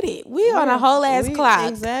don't get it. We on a whole ass clock.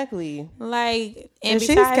 Exactly. Like, and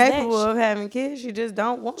she's capable of having kids, she just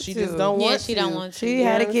don't want to. She just don't want to. She don't want to. She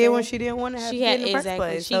had a kid when she didn't want to have a kid in the first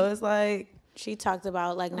place, so it's like, she talked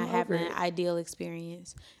about like not having an ideal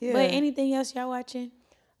experience. Yeah. But anything else y'all watching?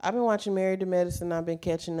 I've been watching Married to Medicine. I've been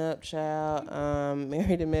catching up, child.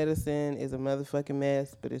 Married to Medicine is a motherfucking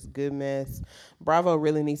mess, but it's a good mess. Bravo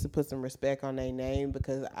really needs to put some respect on their name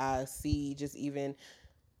because I see just even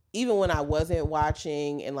when I wasn't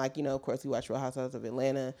watching, and like, you know, of course we watch Real Housewives of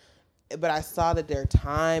Atlanta, but I saw that the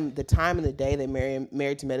time in the day that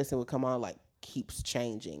Married to Medicine would come on, like, keeps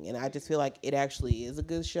changing, and I just feel like it actually is a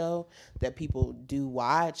good show that people do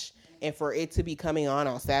watch, and for it to be coming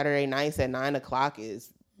on Saturday nights at 9:00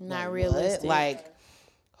 is not like, realistic. What? Like,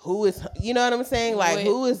 who is, you know what I'm saying? Like,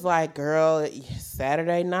 who is like, girl,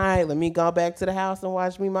 Saturday night, let me go back to the house and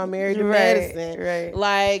watch me my Married to Medicine. Right.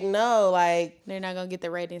 Like, no, like, they're not gonna get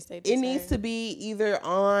the ratings they deserve. It needs to be either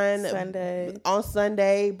on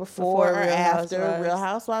Sunday before or after Real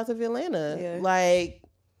Housewives of Atlanta. Yeah. Like,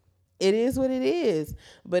 it is what it is.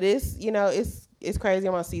 But it's, you know, it's crazy.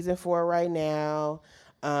 I'm on season 4 right now.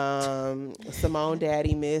 Simone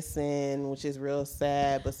daddy missing, which is real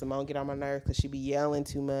sad, but Simone get on my nerves because she be yelling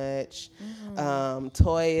too much.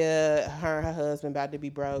 Toya, her husband about to be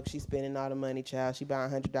broke. She's spending all the money, child. She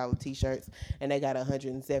buying $100 t-shirts and they got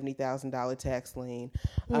 $170,000 tax lien.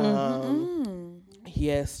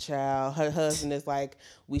 Yes, child. Her husband is like,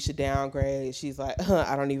 we should downgrade. She's like,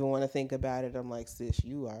 I don't even want to think about it. I'm like, sis,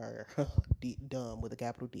 you are dumb with a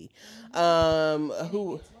capital D.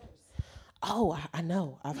 Oh, I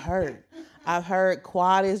know. I've heard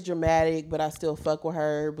Quad is dramatic, but I still fuck with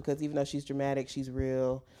her because even though she's dramatic, she's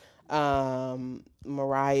real.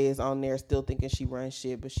 Mariah is on there still thinking she runs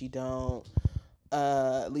shit, but she don't.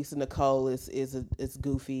 Lisa Nicole is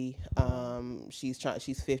goofy. She's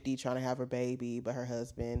 50, trying to have her baby, but her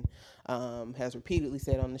husband has repeatedly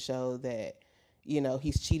said on the show that, you know,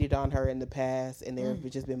 he's cheated on her in the past, and there have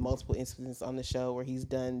just been multiple incidents on the show where he's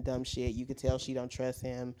done dumb shit. You could tell she don't trust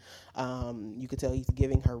him. You could tell he's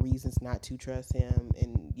giving her reasons not to trust him,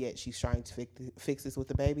 and yet she's trying to fix this with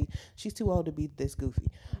the baby. She's too old to be this goofy.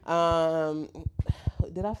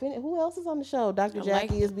 Did I finish? Who else is on the show? Dr.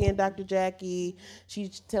 Jackie is being Dr. Jackie.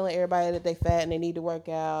 She's telling everybody that they fat and they need to work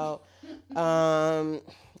out.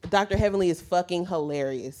 Dr. Heavenly is fucking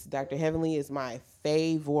hilarious. Dr. Heavenly is my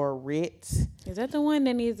favorite. Is that the one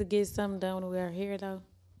that needs to get something done with her hair though?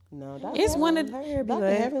 No, It's one of Dr.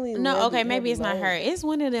 Heavenly. no. Okay, maybe it's not her. It's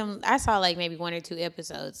one of them. I saw like maybe 1 or 2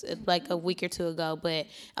 episodes like a week or 2 ago. But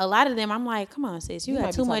a lot of them, I'm like, come on, sis, you might got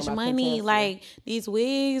be too talking much about money. Contessa. Like these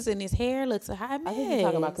wigs and his hair looks a hot mess. I think you're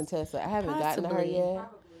talking about Contessa. I haven't gotten to her Possibly. yet.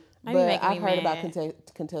 Maybe But making me I've heard about mad.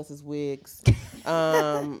 Contessa's wigs.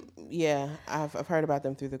 Yeah, I've heard about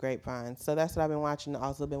them through the grapevine. So that's what I've been watching.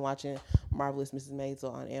 Also been watching Marvelous Mrs.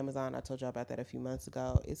 Maisel on Amazon. I told y'all about that a few months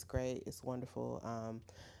ago. It's great. It's wonderful.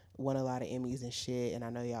 Won a lot of Emmys and shit. And I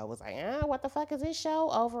know y'all was like, what the fuck is this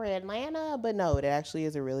show over in Atlanta? But no, it actually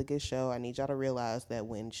is a really good show. I need y'all to realize that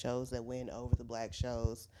when shows that win over the black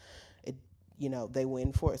shows, they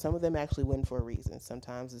win for it. Some of them actually win for a reason.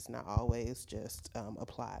 Sometimes it's not always just a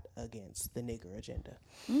plot against the nigger agenda.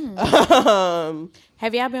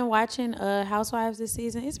 Have y'all been watching Housewives this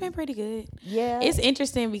season? It's been pretty good. Yeah. It's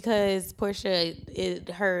interesting because Portia, is it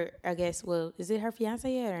her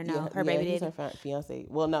fiance yet or no? Her baby he's daddy? her fiance.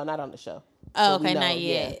 Well, no, not on the show. Oh, But we okay, know, not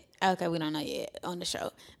yet. Okay, we don't know yet on the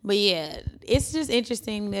show. But yeah, it's just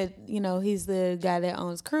interesting that, he's the guy that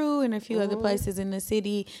owns Crew and a few other places in the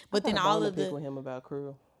city. But then all of pick with him about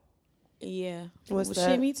Crew. yeah. What's Well,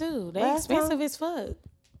 that? Shit, me too. They Last expensive time- as fuck.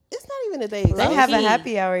 It's not even that they They exist. have a key.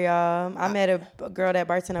 happy hour, y'all. I met a girl that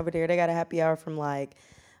bartend over there. They got a happy hour from like,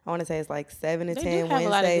 I want to say it's like 7 to They 10 do have a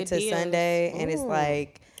lot of Wednesday good to deals. Sunday, and it's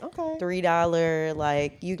like Okay. $3.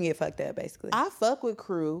 Like you can get fucked up basically. I fuck with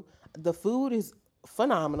Crew. The food is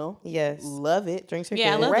phenomenal. Yes. Love it. Drinks are Yeah,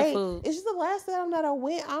 I good. love the Great. food. It's just the last time that I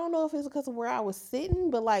went. I don't know if it's because of where I was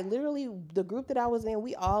sitting, but like literally the group that I was in,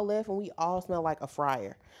 we all left and we all smelled like a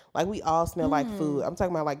fryer. Like we all smell like food. I'm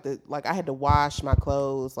talking about like I had to wash my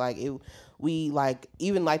clothes. Like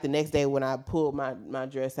even like the next day when I pulled my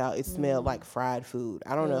dress out, it smelled like fried food.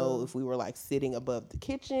 I don't know if we were like sitting above the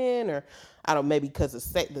kitchen or I don't maybe because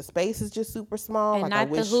the space is just super small. And like not I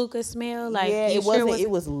the wish, hookah smell. Like yeah, you it sure wasn't. It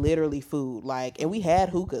was literally food. Like, and we had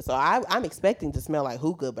hookah, so I'm expecting to smell like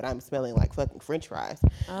hookah, but I'm smelling like fucking French fries.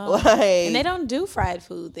 Like, and they don't do fried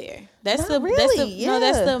food there. That's Not that's really,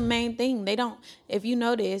 that's yeah. the main thing. They don't. If you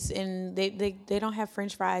notice, and they don't have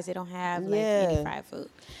French fries. They don't have like any Yeah. fried food.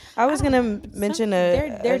 I was gonna mention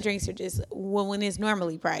their drinks are just when it's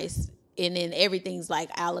normally priced, and then everything's like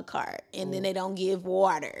a la carte, and then they don't give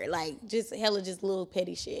water, like just hella just little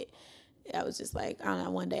petty shit. I was just like, I don't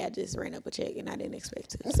know. One day I just ran up a check and I didn't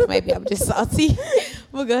expect to, so maybe I'm just salty.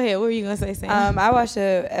 Well, go ahead. What were you gonna say, Sam? I watched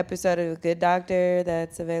an episode of The Good Doctor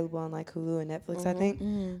that's available on like Hulu and Netflix, I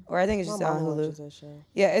think, or I think it's my just on mama Hulu. watches that show.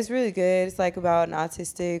 Yeah, it's really good. It's like about an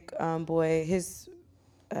autistic boy.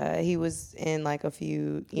 He was in like a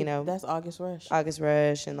few, That's August Rush. August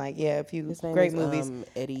Rush and like a few His name great is, movies.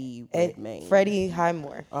 Eddie Ed, Redmayne. Freddie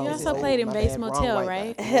Highmore. Oh, He is his also name? played in My Bates bad. Wrong Motel, white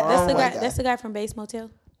right? guy. That's the Wrong guy. white That's the guy from Bates Motel.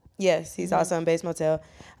 Yes, he's also in Bates Motel.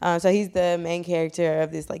 So he's the main character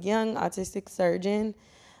of this like young autistic surgeon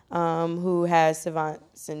who has savant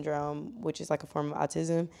syndrome, which is like a form of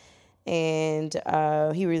autism. And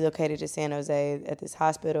he relocated to San Jose at this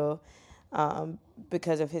hospital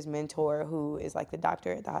because of his mentor, who is like the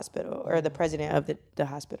doctor at the hospital or the president of the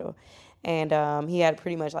hospital. And he had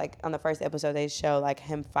pretty much like on the first episode, they show like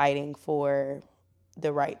him fighting for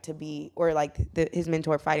the right to be, or like his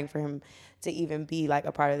mentor fighting for him to even be like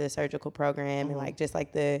a part of the surgical program. And like just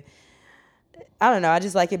like I don't know, I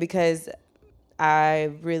just like it because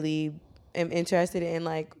I really am interested in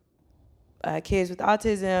like kids with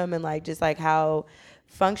autism and like just like how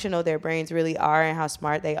functional their brains really are and how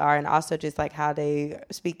smart they are, and also just like how they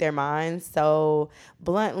speak their minds so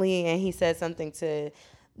bluntly. And he said something to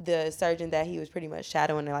the surgeon that he was pretty much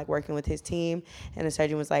shadowing and like working with his team, and the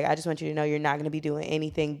surgeon was like, I just want you to know you're not going to be doing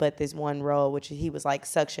anything but this one role, which he was like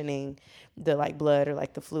suctioning the like blood or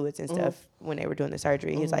like the fluids and stuff when they were doing the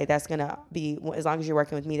surgery. He was like, that's going to be, as long as you're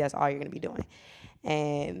working with me, that's all you're going to be doing.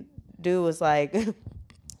 And dude was like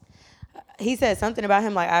he said something about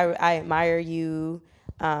him like, I admire you.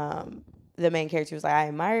 The main character was like, I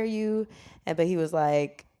admire you, but he was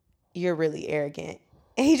like, you're really arrogant.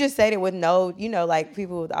 And he just said it with no, like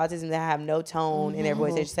people with autism that have no tone in their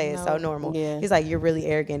voice. They just say it's so normal. Yeah. He's like, you're really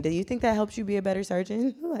arrogant. Do you think that helps you be a better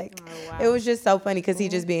surgeon? Like, Oh, wow. it was just so funny because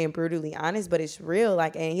he's just being brutally honest, but it's real.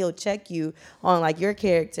 Like, and he'll check you on like your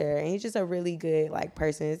character. And he's just a really good like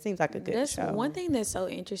person. It seems like a good That's show. one thing that's so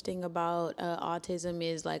interesting about autism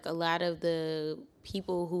is like a lot of the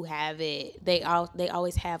people who have it, they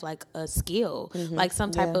always have like a skill, like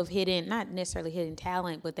some type of hidden, not necessarily hidden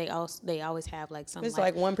talent, but they always have like some It's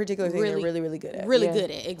like one particular thing they're really, really good at. really Yeah.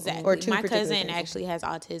 good at. Exactly. Or two My particular cousin things. actually has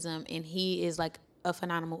autism, and he is like a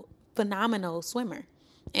phenomenal swimmer.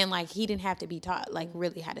 And like he didn't have to be taught like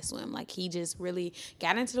really how to swim. Like he just really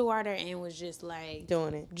got into the water and was just like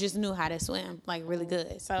doing it. Just knew how to swim like really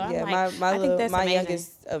good. So I'm Yeah, like, my I think that's my amazing.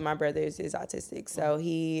 youngest of my brothers is autistic, so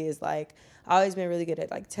he is like always been really good at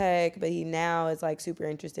like tech, but he now is like super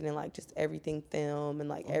interested in like just everything film and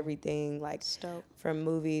like everything like Dope. from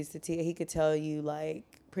movies to he could tell you like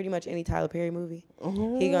pretty much any Tyler Perry movie.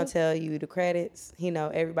 He gonna tell you the credits. He know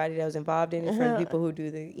everybody that was involved in it, from the people who do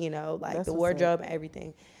the like That's the what's wardrobe and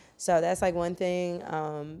everything. So that's like one thing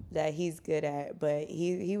that he's good at. But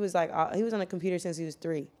he was like he was on a computer since he was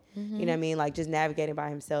 3. You know what I mean? Like just navigating by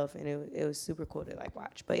himself, and it was super cool to like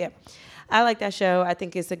watch. But yeah, I like that show. I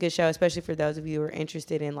think it's a good show, especially for those of you who are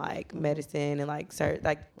interested in like medicine and like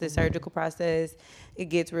the surgical process. It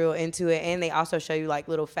gets real into it, and they also show you like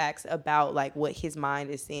little facts about like what his mind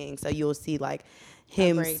is seeing. So you'll see like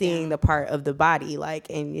him seeing the part of the body, like,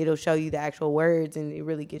 and it'll show you the actual words, and it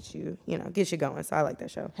really gets you going. So I like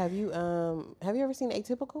that show. Have you ever seen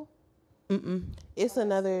Atypical? Mm-mm. It's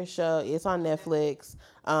another show. It's on Netflix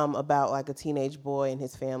about like a teenage boy and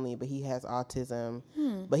his family, but he has autism.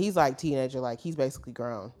 But he's like teenager, like he's basically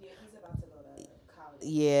grown. Yeah, he's about to go to college.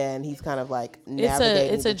 Yeah, and he's kind of like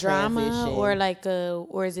navigating It's a the drama transition. or like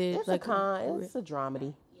or is it It's like it's a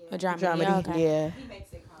dramedy. a drama? Dramedy. Yeah, okay. Yeah. He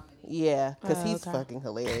makes it comedy. Yeah, because he's okay. fucking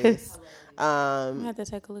hilarious. I'm gonna have to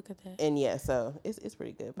take a look at that. And yeah, so it's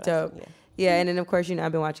pretty good. But Dope. Yeah, and then of course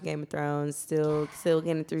I've been watching Game of Thrones. Still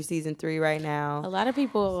getting through season 3 right now. A lot of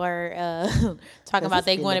people are talking about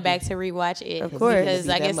they going back to rewatch it. Of course. Because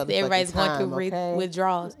I That guess everybody's going motherfucking through time, okay?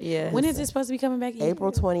 withdrawals. Yeah. When is it supposed to be coming back?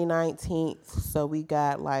 April 2019. So we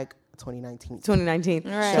got like 2019. 2019.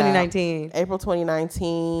 Right. 2019. April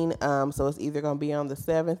 2019. So it's either gonna be on the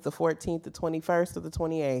 7th, the 14th, the 21st, or the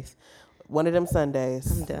 28th. One of them Sundays.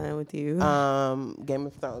 I'm done with you. Game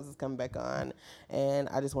of Thrones is coming back on, and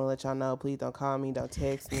I just want to let y'all know, please don't call me, don't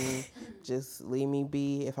text me, just leave me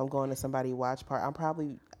be. If I'm going to somebody's watch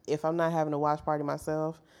party, if I'm not having a watch party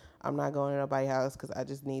myself, I'm not going to nobody's house because I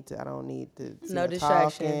don't need to see No them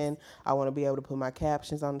distractions. talking. I want to be able to put my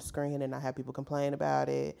captions on the screen and not have people complain about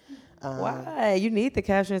it. Why? You need the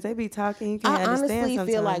captions. They be talking. You can I understand honestly sometimes.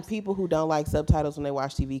 feel like people who don't like subtitles when they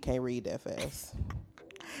watch TV can't read that fast.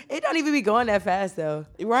 It don't even be going that fast though.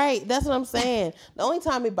 Right, that's what I'm saying. The only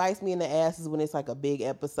time it bites me in the ass is when it's like a big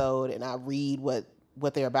episode and I read what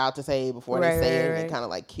they're about to say before they say it, and it kind of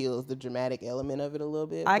like kills the dramatic element of it a little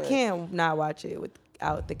bit. I can't not watch it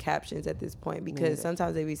without the captions at this point because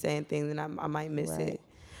sometimes they be saying things and I might miss it.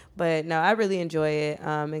 But no, I really enjoy it.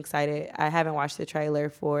 I'm excited. I haven't watched the trailer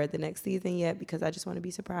for the next season yet because I just want to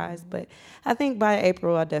be surprised. But I think by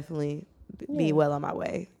April I'll definitely be well on my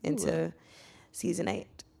way into season 8.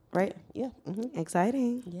 Right? Yeah. Mm-hmm.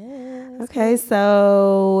 Exciting. Yeah. Okay,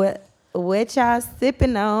 so what y'all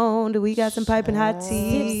sipping on? Do we got some piping hot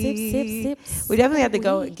tea? Sip. We definitely have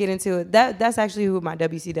to get into it. That's actually who my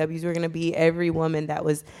WCWs were going to be. Every woman that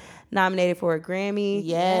was nominated for a Grammy.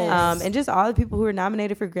 Yes. And just all the people who were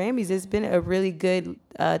nominated for Grammys. It's been a really good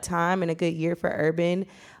time and a good year for urban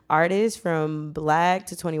artists, from Black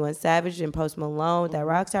to 21 Savage and Post Malone with that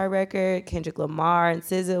Rockstar record, Kendrick Lamar and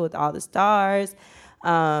SZA with All the Stars.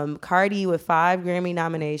 Cardi with 5 Grammy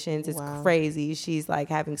nominations. It's crazy. She's like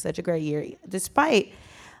having such a great year, despite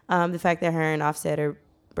the fact that her and Offset are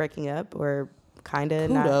breaking up, or kind of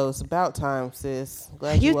not. Kudos. About time, sis.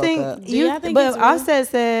 Glad you woke up. But Offset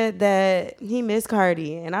said that he missed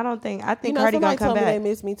Cardi, and I think Cardi gonna come back. They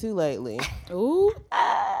missed me too lately. Ooh.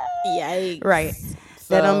 Yikes. Right.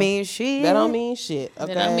 So, that don't mean shit. That don't mean shit.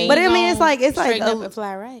 Okay. But I mean, it's like straighten up and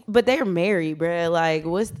fly right. But they're married, bruh. Like,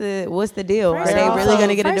 what's the deal? First Are they of all- really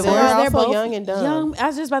gonna get a first of divorce? all, They're also both young and dumb. I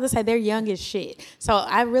was just about to say they're young as shit. So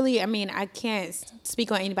I can't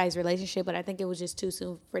speak on anybody's relationship, but I think it was just too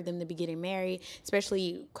soon for them to be getting married,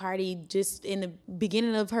 especially Cardi just in the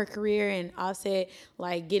beginning of her career, and Offset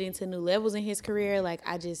like getting to new levels in his career. Like,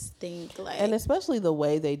 I just think like, And especially the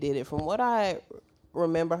way they did it. From what I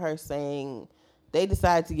remember her saying, they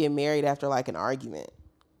decided to get married after like an argument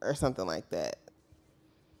or something like that.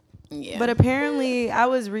 yeah. But apparently, I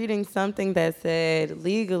was reading something that said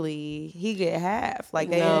legally he get half. Like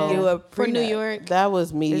they didn't do a for New prenup. York, That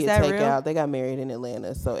was media that takeout. real? They got married in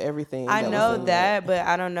Atlanta, so everything. I that was know in that, but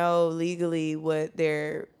I don't know legally what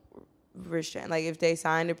their restraint. Like if they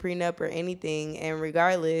signed a prenup or anything, and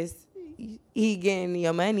regardless, he getting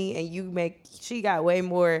your money and she got way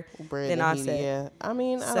more Bread than and heat, Offset. yeah. I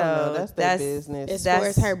mean, I So don't know. That's their business. As That's- far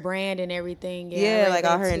as her brand and everything. Yeah, I read like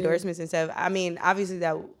all that her too. endorsements and stuff. I mean, obviously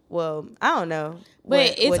that. Well, I don't know.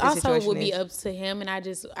 But it's what the also situation would be is. up to him, and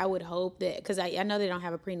I would hope that, because I know they don't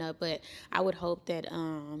have a prenup, but I would hope that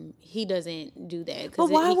he doesn't do that. But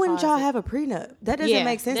why wouldn't y'all have a prenup? That doesn't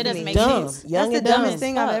make sense that to doesn't me. make Dumb. sense. Young That's and the dumbest dumb.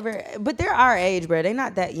 thing I've ever. But they're our age, bro. They're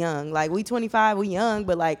not that young. Like we 25, we young,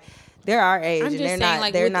 but like they're our age, I'm and just they're saying, not.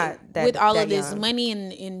 like, They're with, not that with all that of this young. money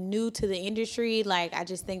and new to the industry, like I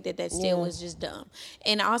just think that still was just dumb.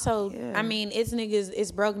 And also, I mean,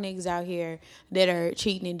 it's broke niggas out here that are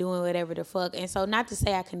cheating and doing whatever the fuck. And so, not to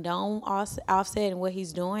say I condone Offset and what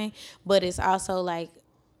he's doing, but it's also like,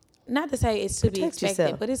 not to say it's to be Protect expected,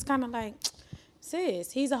 yourself. but it's kind of like,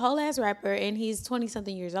 sis, he's a whole ass rapper and he's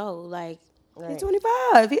 20-something years old, like. He's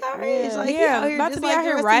 25. He our age. Like, he out here about just to be like out the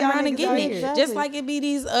here rest of riding y'all around and niggas out getting it. here. Exactly. Just like it be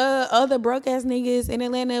these other broke ass niggas in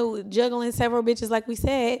Atlanta juggling several bitches, like we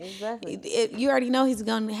said. Exactly. You already know he's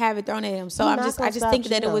gonna have it thrown at him. So He's I not just gonna think stop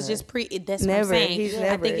that it cheating was on just that's Never. what I'm saying. He's I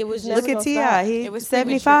never. think it was Never just Look at gonna stop. T.I. It was He's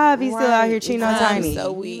 75. He's still out here cheating on Exactly. Tiny.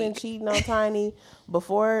 So He been weak. cheating on Tiny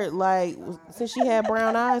before, like since she had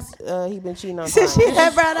brown eyes. He been cheating on Since Tiny. she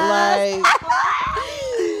had brown eyes. Like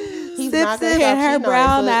he's Sip, not gonna sip, stop and her cheating brown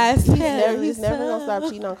on her. eyes So tell he's me never gonna so. stop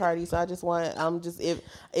cheating on Cardi. So I'm just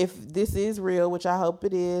if this is real, which I hope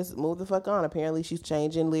it is, move the fuck on. Apparently she's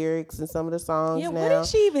changing lyrics in some of the songs Yeah, now. what did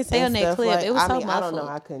she even say and on that stuff clip? like- It was I so mean, I don't know.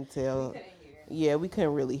 muffled. I couldn't tell. Yeah, we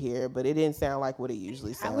couldn't really hear it, but it didn't sound like what it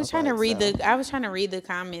usually I sounds. was trying to like, read so. I was trying to read the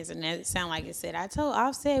comments, and it sounded like it said, "I told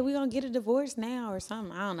Offset we gonna get a divorce now" or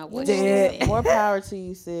something. I don't know what she Dead. said. More power to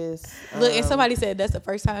you, sis. Look, and somebody said that's the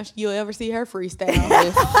first time you'll ever see her freestyle.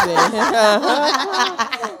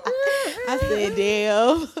 I said,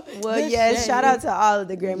 "Damn." Well, Good yes, shade. shout out to all of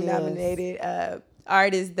the Grammy Yes. nominated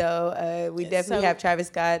artists, though. We definitely So- have Travis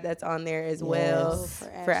Scott that's on there as well Yes.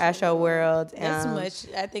 for Astro World. That's much.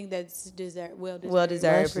 I think that's well deserved. Well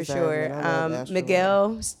deserved Much for deserved, sure. man. I love Astro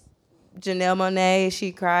Miguel, Janelle Monáe,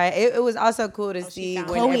 she cried. It was also cool to see found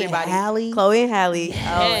when Chloe and everybody. Halle. Chloe and Halle. Oh,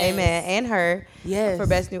 Yes. amen. And her. Yes. For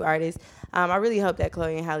Best New Artist. I really hope that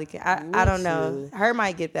Chloe and Halle can. I Me don't know. too. Her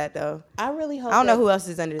might get that though. I really hope. I don't know that- who else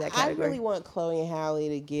is under that I category. really want Chloe and Halle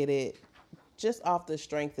to get it, just off the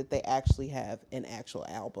strength that they actually have an actual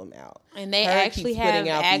album out, And they Her actually keeps putting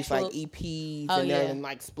have out actual. these like EPs, Oh, and they're yeah.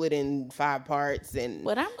 like split in 5 parts, and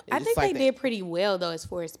But I it's think like they did pretty well though, as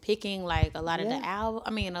far as picking like a lot of Yeah. the album.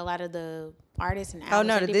 I mean, a lot of the artists and Oh albums.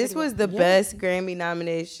 no, they did this pretty was well. the best Grammy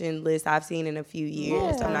nomination list I've seen in a few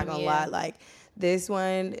years. So I'm not gonna Yeah. lie, like this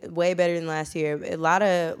one way better than last year. A lot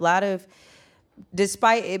of,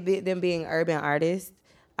 despite them being urban artists,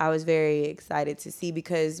 I was very excited to see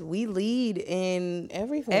because we lead in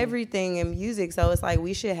everything in music. So it's like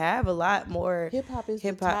we should have a lot more. hip hop is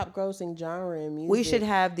the top grossing genre in music. We should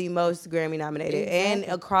have the most Grammy nominated and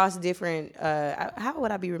Exactly. across different. How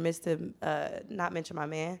would I be remiss to not mention my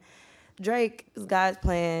man? Drake, God's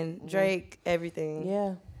Plan, Drake, everything.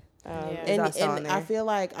 Yeah. Is And also on there. I feel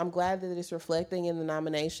like I'm glad that it's reflecting in the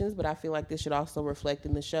nominations, but I feel like this should also reflect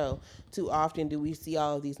in the show. Too often do we see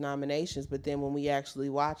all of these nominations, but then when we actually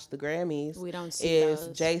watch the Grammys, We don't see is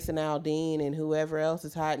those. Jason Aldean and whoever else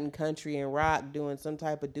is hot in country and rock doing some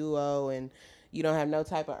type of duo, and you don't have no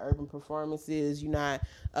type of urban performances. You're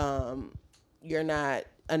not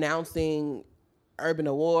announcing urban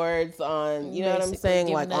awards on, you know what I'm Basically saying,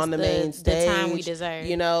 giving like us on the the main stage. time we deserve.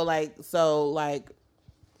 You know, like so like.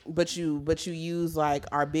 But you use like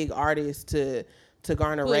our big artists to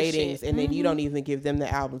garner Push ratings, it. and then you don't even give them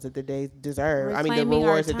the albums that they deserve. I mean, the Reclaiming our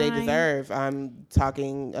rewards that they time. deserve. I'm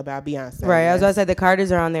talking about Beyonce, Right, I was yes. about to say the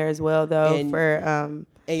Carters are on there as well, though. And- for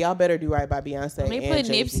And y'all better do right by Beyonce. They and put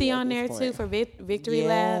Jay-Z Nipsey at on this there point. too for Victory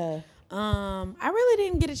Yeah. Lab. I really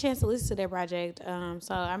didn't get a chance to listen to their project,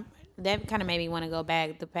 so that kind of made me want to go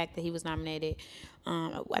back. The fact that he was nominated,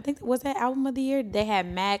 I think was that album of the year. They had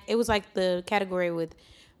Mac. It was like the category with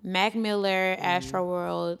Mac Miller, Astro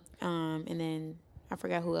World, and then I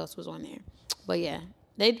forgot who else was on there. But yeah,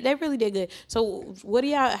 they really did good. So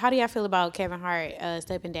how do y'all feel about Kevin Hart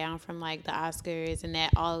stepping down from like the Oscars and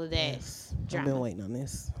all of that Yes. I've drama? been waiting on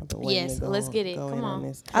this. I've been waiting Yes, to go, let's get it. go Come in on.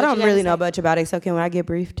 this. I What don't you gotta really know say? much about it, so can I get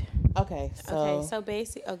briefed? Okay, so Okay, so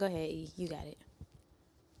basically, go ahead, you got it.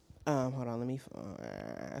 hold on, let me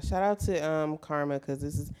shout out to Karma, because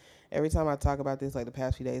this is every time I talk about this, like the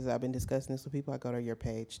past few days I've been discussing this with people, I go to your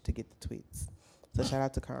page to get the tweets. So shout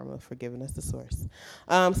out to Karma for giving us the source.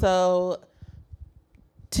 So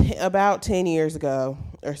about 10 years ago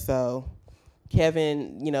or so,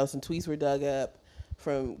 Kevin, some tweets were dug up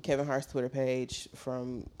from Kevin Hart's Twitter page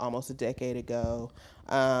from almost a decade ago.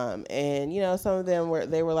 And you know, some of them were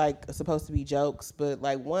like supposed to be jokes, but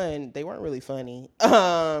like one, they weren't really funny.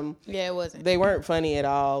 Yeah, it wasn't. They weren't funny at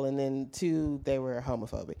all, and then two, they were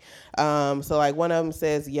homophobic. So like one of them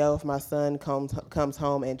says, "Yo, if my son comes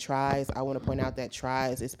home and tries," I want to point out that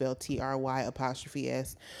tries is spelled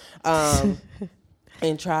TRY''S.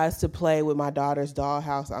 And tries to play with my daughter's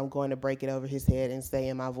dollhouse, I'm going to break it over his head and say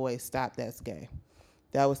in my voice, "Stop, that's gay."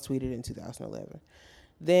 That was tweeted in 2011.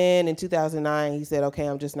 Then in 2009, he said, "Okay,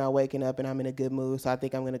 I'm just not waking up and I'm in a good mood, so I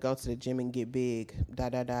think I'm going to go to the gym and get big, ...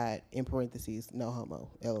 in parentheses, no homo,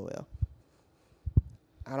 LOL."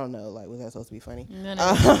 I don't know, like, was that supposed to be funny?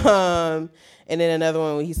 No. And then another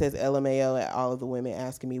one where he says, "LMAO at all of the women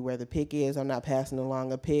asking me where the pic is. I'm not passing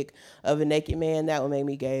along a pic of a naked man. That would make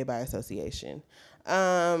me gay by association."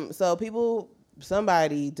 So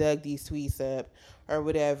somebody dug these tweets up or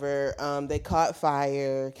whatever. They caught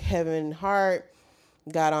fire. Kevin Hart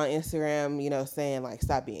got on Instagram, you know, saying like,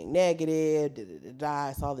 "Stop being negative,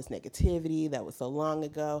 I saw this negativity that was so long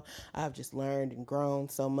ago. I've just learned and grown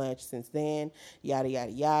so much since then, yada,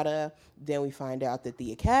 yada, yada." Then we find out that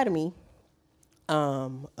the Academy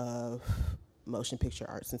of Motion Picture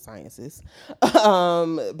Arts and Sciences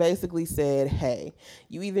basically said, "Hey,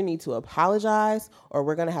 you either need to apologize or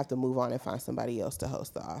we're going to have to move on and find somebody else to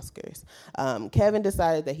host the Oscars." Kevin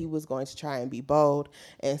decided that he was going to try and be bold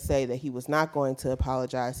and say that he was not going to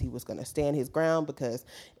apologize. He was going to stand his ground because,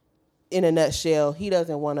 in a nutshell, he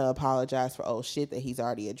doesn't want to apologize for old shit that he's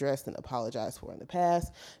already addressed and apologized for in the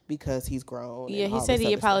past because he's grown. Yeah, he said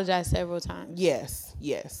he apologized several times. Yes.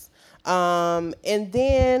 And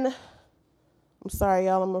then, I'm sorry,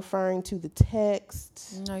 y'all, I'm referring to the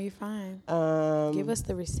text. No, you're fine. Give us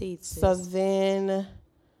the receipts. Sis. So then,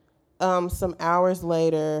 some hours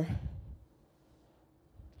later,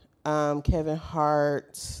 Kevin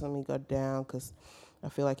Hart, let me go down because I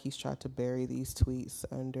feel like he's tried to bury these tweets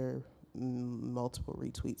under multiple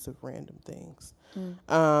retweets of random things.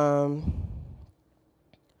 Or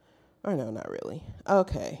no, not really.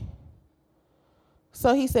 Okay.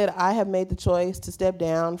 So he said, "I have made the choice to step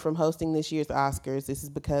down from hosting this year's Oscars. This is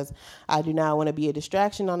because I do not want to be a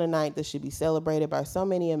distraction on a night that should be celebrated by so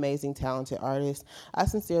many amazing, talented artists. I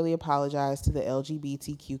sincerely apologize to the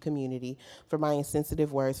LGBTQ community for my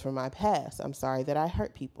insensitive words from my past. I'm sorry that I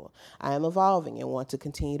hurt people. I am evolving and want to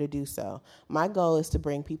continue to do so. My goal is to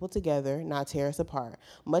bring people together, not tear us apart.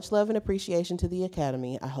 Much love and appreciation to the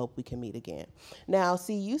Academy. I hope we can meet again." Now,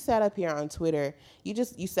 see, you sat up here on Twitter. You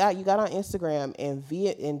got on Instagram and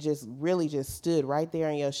just really just stood right there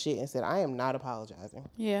in your shit and said, "I am not apologizing.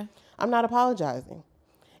 Yeah. I'm not apologizing."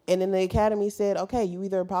 And then the Academy said, "Okay, you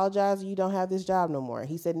either apologize or you don't have this job no more."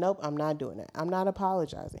 He said, "Nope, I'm not doing that. I'm not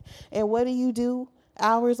apologizing." And what do?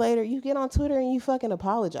 Hours later, you get on Twitter and you fucking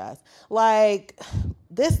apologize. Like,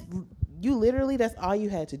 that's all you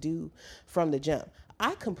had to do from the jump.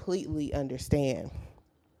 I completely understand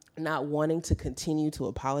not wanting to continue to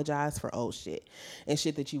apologize for old shit and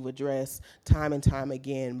shit that you've addressed time and time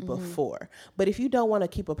again before. But if you don't want to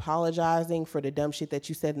keep apologizing for the dumb shit that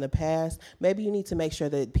you said in the past, maybe you need to make sure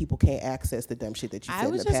that people can't access the dumb shit that you said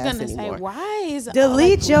in the past anymore. I was just going to say, why is...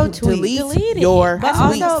 Delete your tweet. Delete your tweet.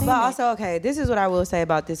 But also, okay, this is what I will say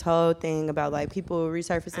about this whole thing about like people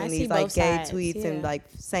resurfacing these like gay tweets and like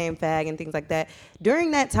saying fag and things like that.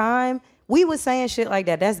 During that time, we was saying shit like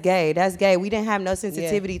that. That's gay. That's gay. We didn't have no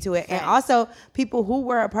sensitivity to it. And also, people who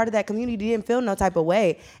were a part of that community didn't feel no type of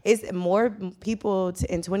way. It's more people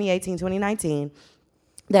in 2018, 2019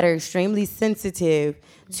 that are extremely sensitive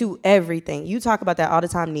to everything. You talk about that all the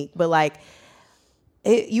time, Neek. But, like,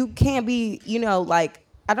 you can't be, like,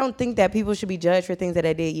 I don't think that people should be judged for things that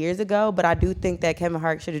they did years ago, but I do think that Kevin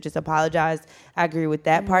Hart should have just apologized. I agree with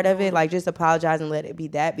that part of it. Like, just apologize and let it be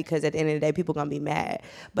that, because at the end of the day, people going to be mad.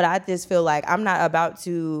 But I just feel like I'm not about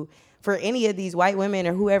to, for any of these white women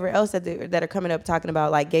or whoever else that are coming up talking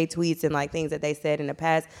about, like, gay tweets and, like, things that they said in the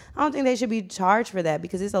past, I don't think they should be charged for that,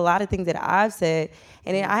 because there's a lot of things that I've said,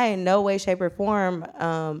 and I in no way, shape, or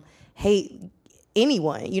form hate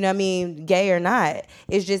anyone, you know what I mean, gay or not.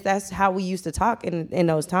 It's just that's how we used to talk in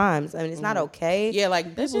those times. I mean, it's not okay. Yeah,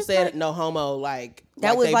 like people said like, no homo, like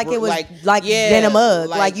that was like it was like in a mug,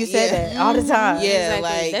 like you said that all the time. Yeah, exactly.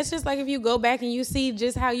 like that's just like if you go back and you see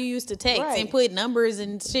just how you used to text and put numbers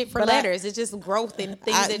and shit for letters. It's just growth and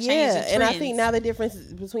things that change. Yeah, and I think now the difference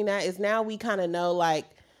between that is now we kind of know, like,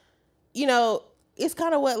 it's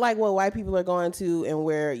kind of what white people are going to, and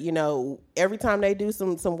where, every time they do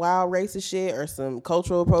some wild racist shit or some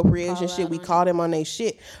cultural appropriation shit, we call them on their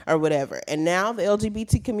shit or whatever. And now the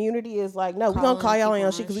LGBT community is like, no, we're going to call y'all on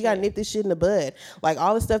your shit because we got to nip this shit in the bud. Like,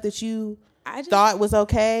 all the stuff that you thought was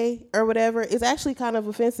okay or whatever is actually kind of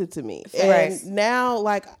offensive to me. Right. And now,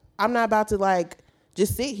 like, I'm not about to, like,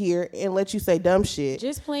 just sit here and let you say dumb shit.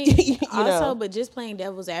 Just playing but just playing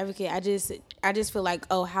devil's advocate, I just feel like,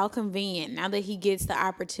 oh, how convenient now that he gets the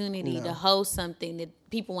opportunity to host something that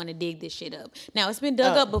people want to dig this shit up. Now, it's been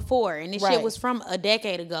dug up before, and this shit was from a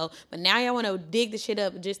decade ago, but now y'all want to dig the shit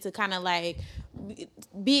up just to kind of like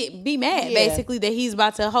be mad, basically, that he's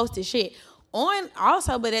about to host this shit.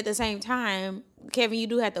 But at the same time, Kevin, you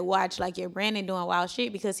do have to watch like your Brandon doing wild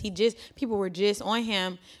shit, because people were just on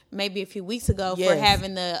him maybe a few weeks ago for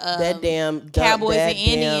having the that damn Cowboys that and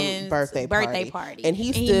Indians birthday party. And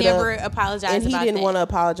he never apologized and he about didn't that. want to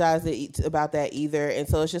apologize about that either. And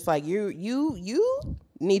so it's just like you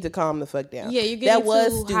need to calm the fuck down. Yeah, you're getting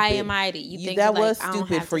too high and mighty. You think that like, was I don't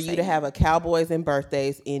stupid have for to you say to have a Cowboys and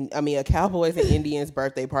Indians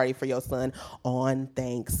birthday party for your son on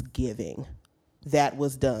Thanksgiving. That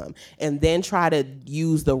was dumb. And then try to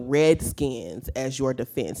use the Redskins as your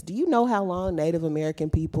defense. Do you know how long Native American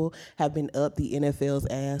people have been up the NFL's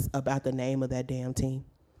ass about the name of that damn team?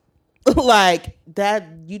 Like, that,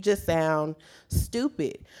 you just sound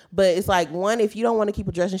stupid. But it's like, one, if you don't want to keep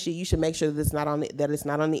addressing shit, you should make sure that it's not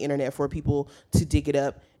on the internet for people to dig it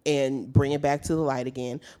up and bring it back to the light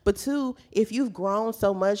again. But two, if you've grown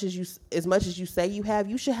so much as much as you say you have,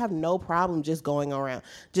 you should have no problem just going around,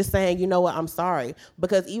 just saying, you know what, I'm sorry.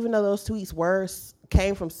 Because even though those tweets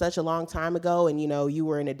came from such a long time ago, and, you know, you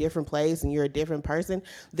were in a different place and you're a different person,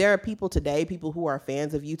 there are people who are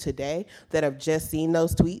fans of you today that have just seen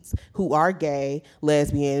those tweets, who are gay,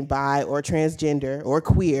 lesbian, bi, or transgender, or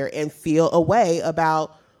queer, and feel a way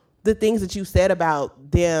about the things that you said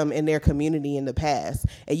about them and their community in the past,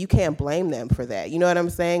 and you can't blame them for that. You know what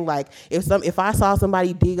I'm saying? Like, if I saw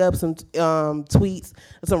somebody dig up some tweets,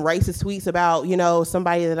 some racist tweets about, you know,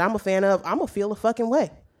 somebody that I'm a fan of, I'm gonna feel a fucking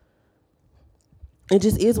way. It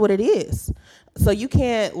just is what it is. So you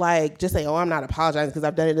can't, like, just say, oh, I'm not apologizing because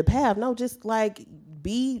I've done it in the past. No, just, like,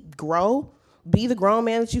 grow. Be the grown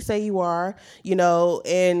man that you say you are, you know,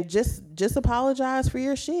 and just apologize for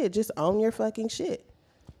your shit. Just own your fucking shit.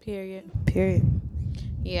 Period.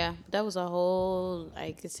 Yeah, that was a whole,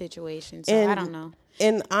 like, situation. So I don't know.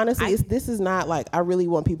 And honestly, this is not like, I really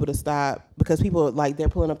want people to stop, because people, like, they're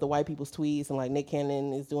pulling up the white people's tweets, and like Nick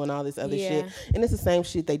Cannon is doing all this other shit, and it's the same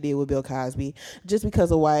shit they did with Bill Cosby. Just because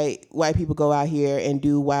a white people go out here and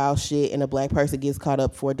do wild shit and a black person gets caught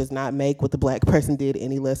up for it does not make what the black person did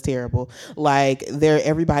any less terrible. Like,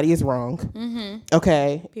 everybody is wrong. Mm-hmm.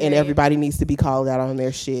 Okay. Period. And everybody needs to be called out on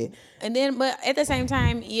their shit. And then, but at the same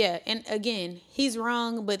time, and again, he's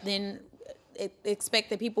wrong, but then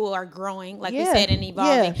expect that people are growing, like we said, and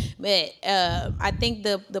evolving. But I think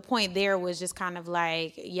the point there was just kind of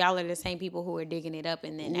like, y'all are the same people who are digging it up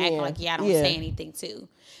and then acting like y'all don't say anything too.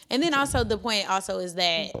 And then also the point also is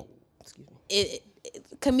that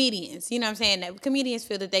comedians, you know what I'm saying, that comedians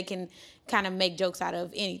feel that they can kind of make jokes out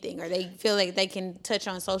of anything, or they feel like they can touch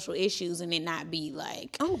on social issues and it not be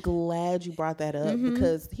like. I'm glad you brought that up,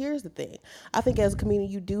 because here's the thing. I think as a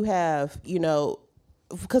comedian, you do have, you know,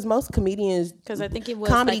 because most comedians, because I think it was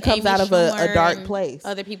comedy like comes Amy out of a dark and place.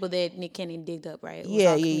 Other people that Nick Cannon digged up, right?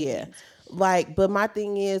 Yeah. Like, but my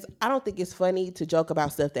thing is, I don't think it's funny to joke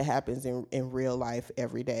about stuff that happens in real life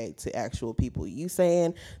every day to actual people. You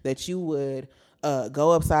saying that you would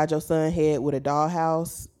go upside your son's head with a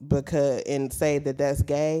dollhouse and say that that's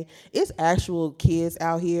gay? It's actual kids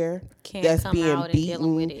out here that's being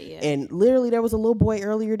beaten. And literally, there was a little boy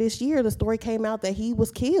earlier this year. The story came out that he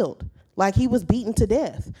was killed. Like, he was beaten to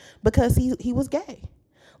death because he was gay.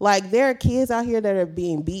 Like, there are kids out here that are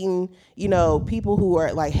being beaten, you know, people who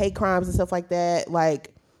are, like, hate crimes and stuff like that.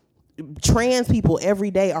 Like, trans people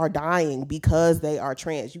every day are dying because they are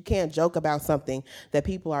trans. You can't joke about something that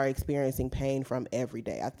people are experiencing pain from every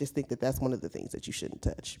day. I just think that that's one of the things that you shouldn't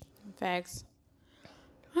touch. Facts.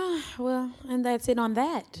 Well, and that's it on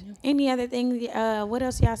that. Any other thing? What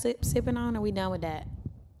else y'all sipping on? Are we done with that?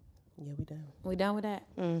 Yeah, we done. We done with that?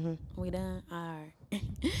 Mm-hmm. We done? All right.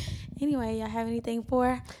 Anyway, y'all have anything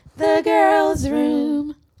for the girls'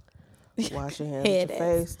 room? Wash your hands with your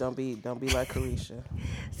face. Don't be like Carisha.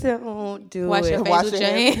 Don't do Wash it. your face with your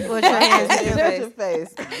hands. Wash your hands with your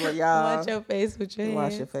face. Well, y'all, wash your face with your hands.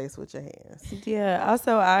 Wash your face with your hands. Yeah.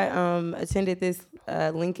 Also, I attended this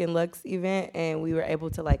Lincoln Lux event, and we were able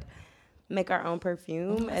to, like, make our own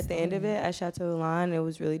perfume at the end of it at Chateau Lalanne. It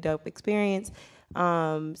was a really dope experience.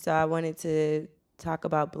 So I wanted to talk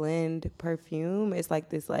about Blend Perfume. It's like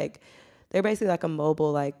this, like, they're basically like a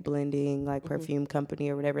mobile, like, blending, like, perfume company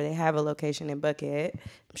or whatever. They have a location in Buckhead.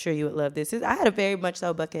 I'm sure you would love this. I had a very much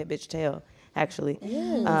so Buckhead bitch tale. actually,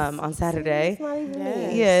 Yes. on Saturday. It's not even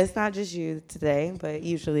Yes. me. Yeah, it's not just you today, but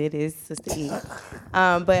usually it is Sister E.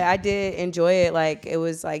 But I did enjoy it. Like, it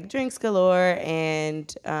was like drinks galore,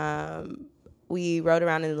 and we rode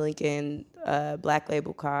around in the Lincoln Black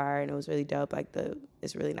Label car, and it was really dope. Like,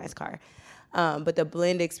 it's a really nice car. But the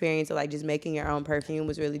blend experience of like just making your own perfume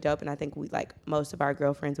was really dope, and I think most of our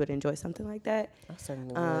girlfriends would enjoy something like that. I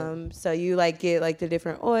certainly would. So you like get like the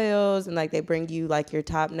different oils, and like they bring you like your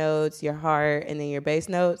top notes, your heart, and then your base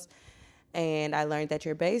notes. And I learned that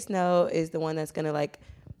your base note is the one that's gonna like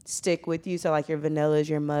stick with you. So like your vanillas,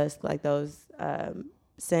 your musk, like those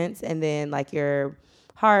scents, and then like your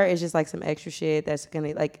heart is just like some extra shit that's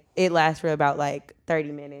gonna like it lasts for about like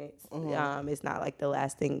 30 minutes. It's not like the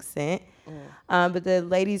lasting scent. But the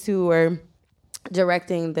ladies who were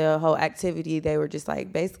directing the whole activity, they were just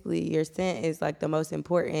like, basically your scent is like the most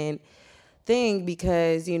important thing,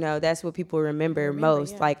 because you know that's what people remember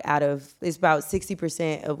most. Like it's about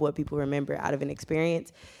 60% of what people remember out of an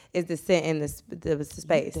experience is the scent and the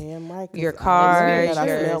space. Damn right. 'Cause Your car, I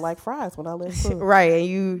smell like fries when I live food. right, and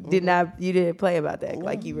you didn't play about that.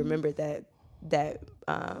 Like you remembered that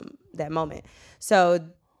moment. So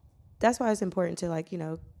that's why it's important to like, you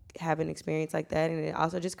know, have an experience like that. And then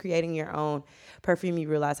also just creating your own perfume, you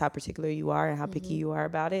realize how particular you are and how picky you are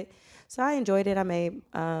about it. So I enjoyed it. I made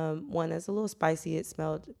one that's a little spicy. It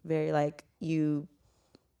smelled very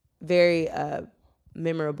very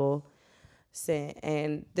memorable scent.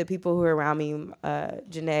 And the people who are around me,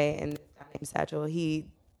 Janae and Satchel,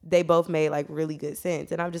 they both made like really good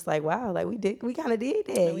scents. And I'm just like, wow, like we kind of did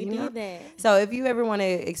that. We did that. So if you ever want to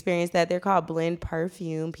experience that, they're called Blend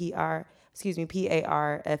Perfume, PARFUM,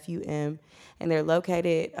 and they're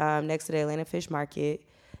located next to the Atlanta Fish Market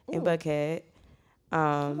in Buckhead.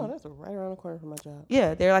 That's right around the corner from my job.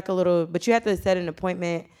 Yeah, they're like a little, but you have to set an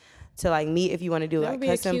appointment to like meet if you want to do That like would be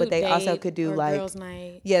a custom, cute but they also date could do or like girls'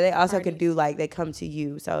 night they also could parties. do like they come to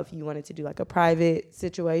you. So if you wanted to do like a private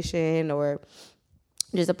situation or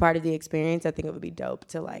just a part of the experience, I think it would be dope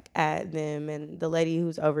to like add them. And the lady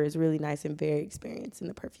who's over is really nice and very experienced in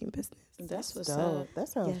the perfume business. That's what's Dope. up. That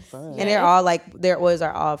sounds fun. And they're all like, their oils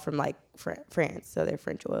are all from like France, so they're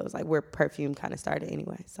French oils, like where perfume kind of started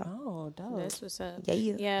anyway. So Oh, dope. That's what's up.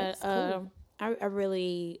 yeah. I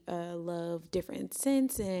really love different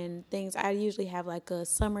scents and things. I usually have like a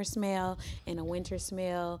summer smell and a winter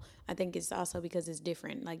smell. I think it's also because it's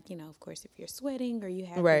different. Like, you know, of course, if you're sweating or you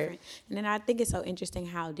have different. And then I think it's so interesting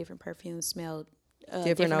how different perfumes smell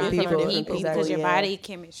different on different people. because your Yeah. body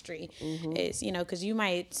chemistry is, you know, because you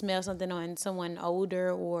might smell something on someone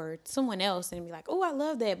older or someone else and be like, oh, I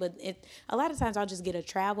love that. But a lot of times I'll just get a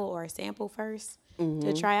travel or a sample first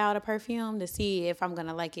to try out a perfume to see if I'm going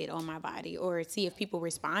to like it on my body or see if people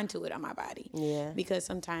respond to it on my body. Yeah. Because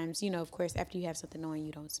sometimes, you know, of course, after you have something on,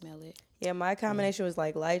 you don't smell it. Yeah, my combination was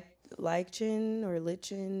like lichin or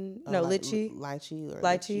lichin. No, lychee.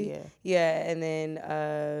 Lychee. Yeah, and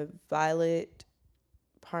then violet,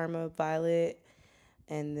 Parma violet,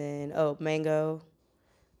 and then mango,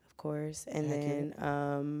 of course, and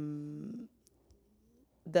then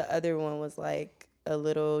the other one was like a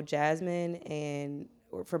little jasmine, and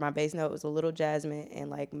for my base note it was a little jasmine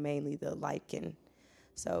and like mainly the lichen,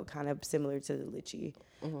 so kind of similar to the lychee.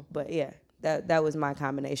 But yeah, that was my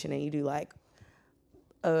combination. And you do like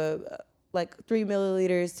 3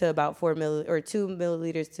 milliliters to about 4 milliliters, or 2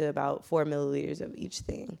 milliliters to about 4 milliliters of each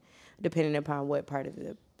thing, depending upon what part of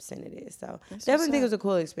the scent it is. So definitely think it was a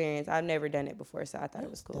cool experience. I've never done it before, so I thought it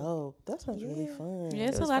was cool. Dope. That sounds really fun. Yeah,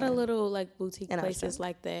 it's a lot of little like boutique And places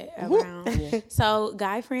like that around. So,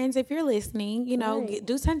 guy friends, if you're listening, you know,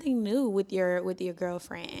 do something new with your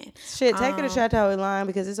girlfriend. Shit, take her to Chateau in Line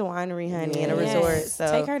because it's a winery, honey, and a Yes. resort.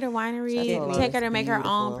 So Take her to winery. Chateau Take her is to make her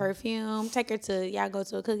own beautiful. perfume. Take her to y'all go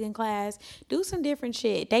to a cooking class. Do some different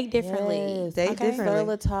shit. Date differently. Yes. Date Okay. differently. Sur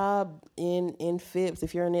La Table in Phipps.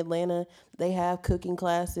 If you're in Atlanta, they have cooking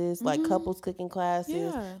classes, like couples cooking classes.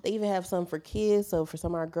 Yeah. They even have some for kids. So for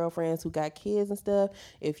some of our girlfriends who got kids and stuff,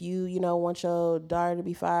 if you want your daughter to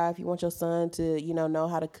be 5, you want your son to know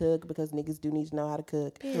how to cook, because niggas do need to know how to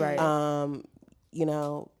cook. Right.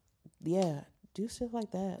 Do stuff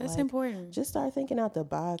like that. That's Like, important. Just start thinking out the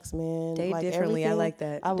box, man. Date Like differently. I everything- like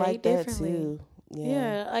that. I like Date that differently. too.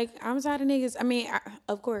 Yeah, like I'm tired of niggas. I mean,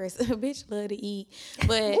 of course, a bitch love to eat,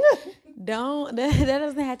 but that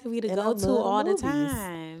doesn't have to be the And I go-to love all the movies.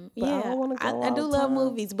 time. But I don't wanna go I all do the love time.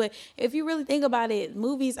 movies. But if you really think about it,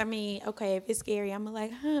 movies, I mean, okay, if it's scary, I'm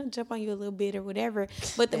like, jump on you a little bit or whatever.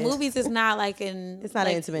 But the movies is not like It's not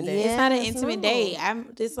an intimate date. It's not an Yes, intimate no. date.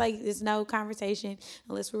 I'm just like, there's no conversation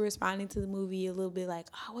unless we're responding to the movie a little bit like,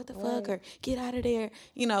 oh, what the fuck, or get out of there,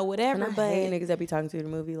 whatever. And I but hate niggas that be talking to the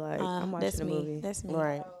movie like I'm watching that's the me. movie. That's me.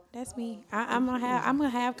 Right. That's me. I'm gonna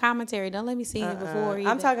have commentary. Don't let me see it before. I'm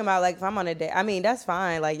either. talking about like if I'm on a date. I mean that's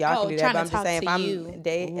fine. Like y'all Oh, can do that. trying But to I'm just talk saying if to I'm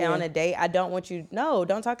you. on a date, I don't want you. No,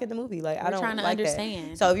 don't talk at the movie. Like I don't trying to like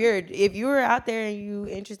understand. that. So if you're out there and you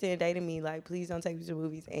interested in dating me, like please don't take me to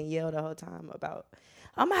movies and yell the whole time about,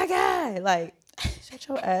 oh my god, like shut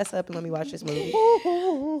your ass up and let me watch this movie.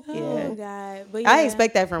 Oh Yeah. God. But I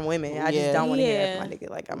expect that from women. I just Yeah. don't want to hear that Yeah. from my nigga.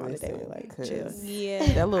 Like I'm on a date with like chill.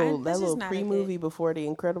 Yeah. That little that's just not a pre good- movie before the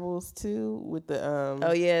Incredibles 2 with the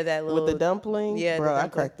Oh yeah, that little with the dumpling. yeah, the bro, I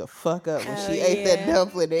dumpling. cracked the fuck up when Oh, she ate that yeah.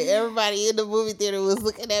 dumpling, and everybody in the movie theater was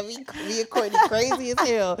looking at me and Courtney crazy as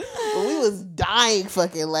hell. But we was dying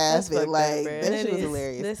fucking laughing. fucked up, Like bruh. that shit was is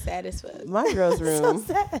hilarious. The saddest fuck. My girl's room,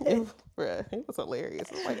 sad. bruh, it was hilarious.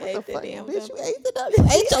 I'm like, ate what the the fuck, damn bitch? You dumpling. ate the dumpling?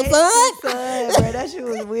 You ate your son? Bro, that shit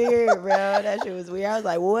was weird, bro. That shit was weird. I was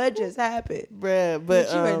like, what just happened? Bruh,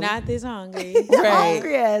 but You are not this hungry. right.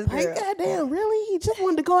 Hungry ass Like, girl. goddamn, really? You just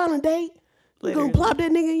wanted to go on a date? You gonna Literally. plop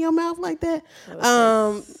that nigga in your mouth like that?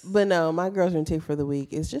 But no, my girlfriend tip for the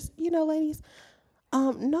week is just, ladies,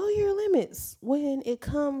 know your limits when it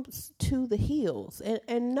comes to the heels,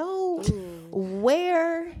 and know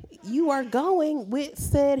where you are going with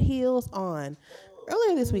said heels on.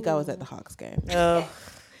 Earlier this week, I was at the Hawks game.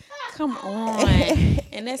 Come on.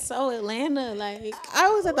 And that's so Atlanta. Like, I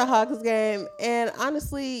was at the Hawks game, and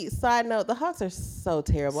honestly, side note, the Hawks are so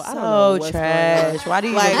terrible. I don't know So what's trash. going on. Why do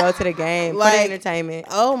you Like- even go to the game for like- the entertainment?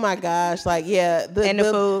 Oh my gosh! Like, yeah, And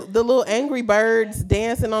the food. the little Angry Birds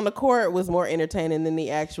dancing on the court was more entertaining than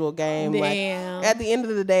the actual game. Damn. Like, at the end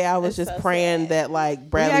of the day, I was That's just so praying sad. that like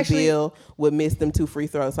Bradley actually- Beal would miss them 2 free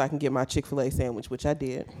throws so I can get my Chick-fil-A sandwich, which I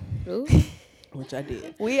did. ooh.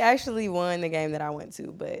 We actually won the game that I went to,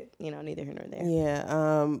 but neither here nor there.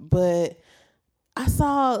 Yeah, but I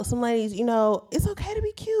saw some ladies. It's okay to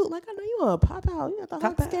be cute. Like, I know you want to pop out. You at the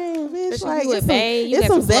Hawks out. game, bitch. Especially Like, you with it's Bae, you it's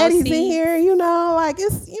got some some flow zaddies in seats. here. Like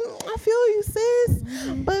it's. I feel you,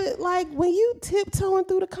 sis. But like when you tiptoeing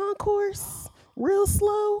through the concourse, real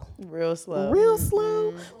slow. Real slow. Real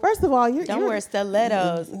slow. First of all, Don't wear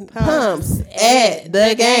stilettos. pumps at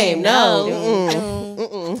the game. No.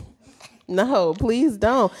 Mm-mm. No, please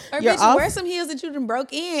don't. Or You're bitch, off- wear some heels that you done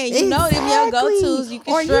broke in. You know them your go-tos. You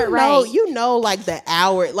can or strut right. You know, like the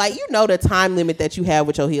hour, like the time limit that you have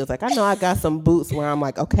with your heels. Like I know I got some boots where I'm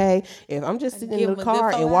like, okay, if I'm just sitting give in 'em the a good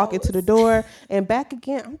car 4 and walk into hours. the door and back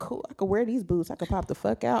again, I'm cool. I could wear these boots. I could pop the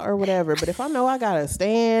fuck out or whatever. But if I know I gotta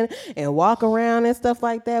stand and walk around and stuff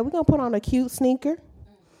like that, we're gonna put on a cute sneaker,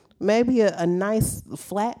 maybe a nice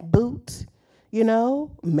flat boot.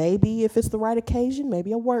 Maybe if it's the right occasion,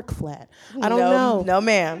 maybe a work flat. I don't know. No,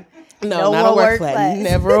 ma'am. No, not more a work flat. flats.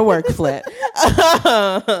 Never a work flat.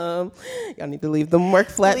 Y'all need to leave them work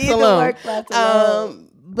flats Leave the alone. work flats alone.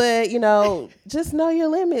 But just know your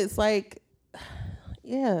limits. Like,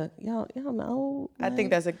 yeah, y'all know. I think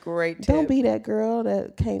that's a great tip. Don't be that girl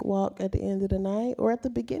that can't walk at the end of the night or at the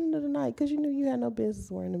beginning of the night because you knew you had no business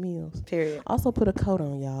wearing the heels. Period. Also, put a coat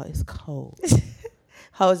on, y'all. It's cold.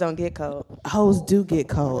 Hoes don't get cold. Hoes do get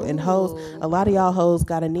cold, and a lot of y'all hoes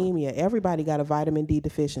got anemia. Everybody got a vitamin D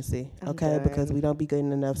deficiency, okay? done. Because we don't be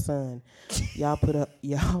getting enough sun. Y'all put a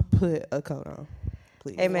coat on,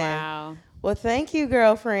 please. Amen. Wow. Well, thank you,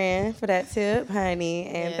 girlfriend, for that tip, honey,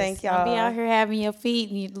 and Yes, thank don't y'all. be out here having your feet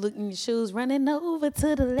and you looking your shoes running over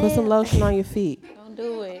to the left. Put some lotion on your feet. Don't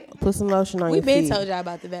do it. Put some lotion on We your been feet. told y'all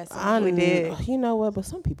about the Vaseline. We did. You know what? But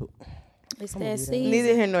some people. It's gonna that do that. season.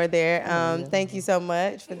 Neither here nor there. Thank you so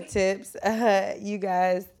much for the tips. You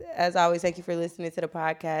guys, as always, thank you for listening to the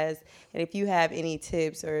podcast. And if you have any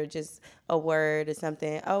tips or just a word or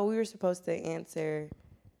something, we were supposed to answer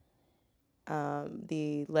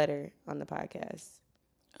the letter on the podcast.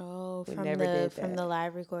 Oh, We from never did from that. the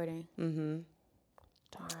live recording. Mm-hmm.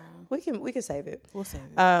 Darn. We can save it. We'll save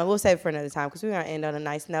it. We'll save it for another time because we're gonna end on a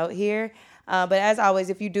nice note here. But as always,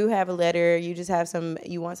 if you do have a letter, you just have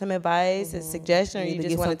you want some advice, a suggestion, or You you need to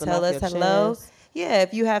just get want to something tell off us your hello. chest. Yeah,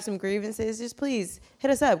 if you have some grievances, just please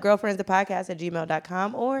hit us up,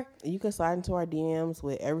 girlfriendsthepodcast@gmail.com, or You can slide into our DMs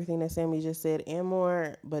with everything that Sammy just said and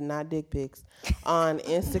more, but not dick pics on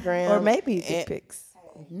Instagram. or maybe dick and- pics.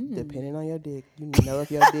 Depending on your dick. You know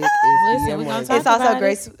if your dick is Listen, DM we gonna worthy. talk It's also about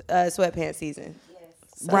great sweatpants season.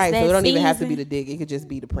 Right, so that it don't even have to season. be the dick. It could just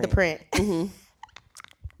be the print. The print.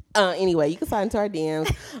 Anyway, you can slide into our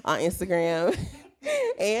DMs on Instagram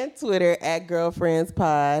and Twitter at Girlfriends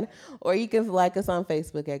Pod, or you can like us on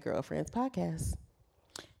Facebook at Girlfriends Podcast.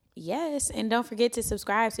 Yes, and don't forget to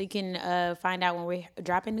subscribe so you can find out when we're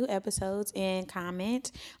dropping new episodes and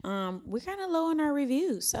comment. We're kind of low on our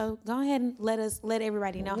reviews, so go ahead and let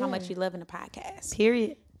everybody know how much you love in the podcast.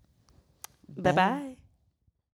 Period. Bye-bye.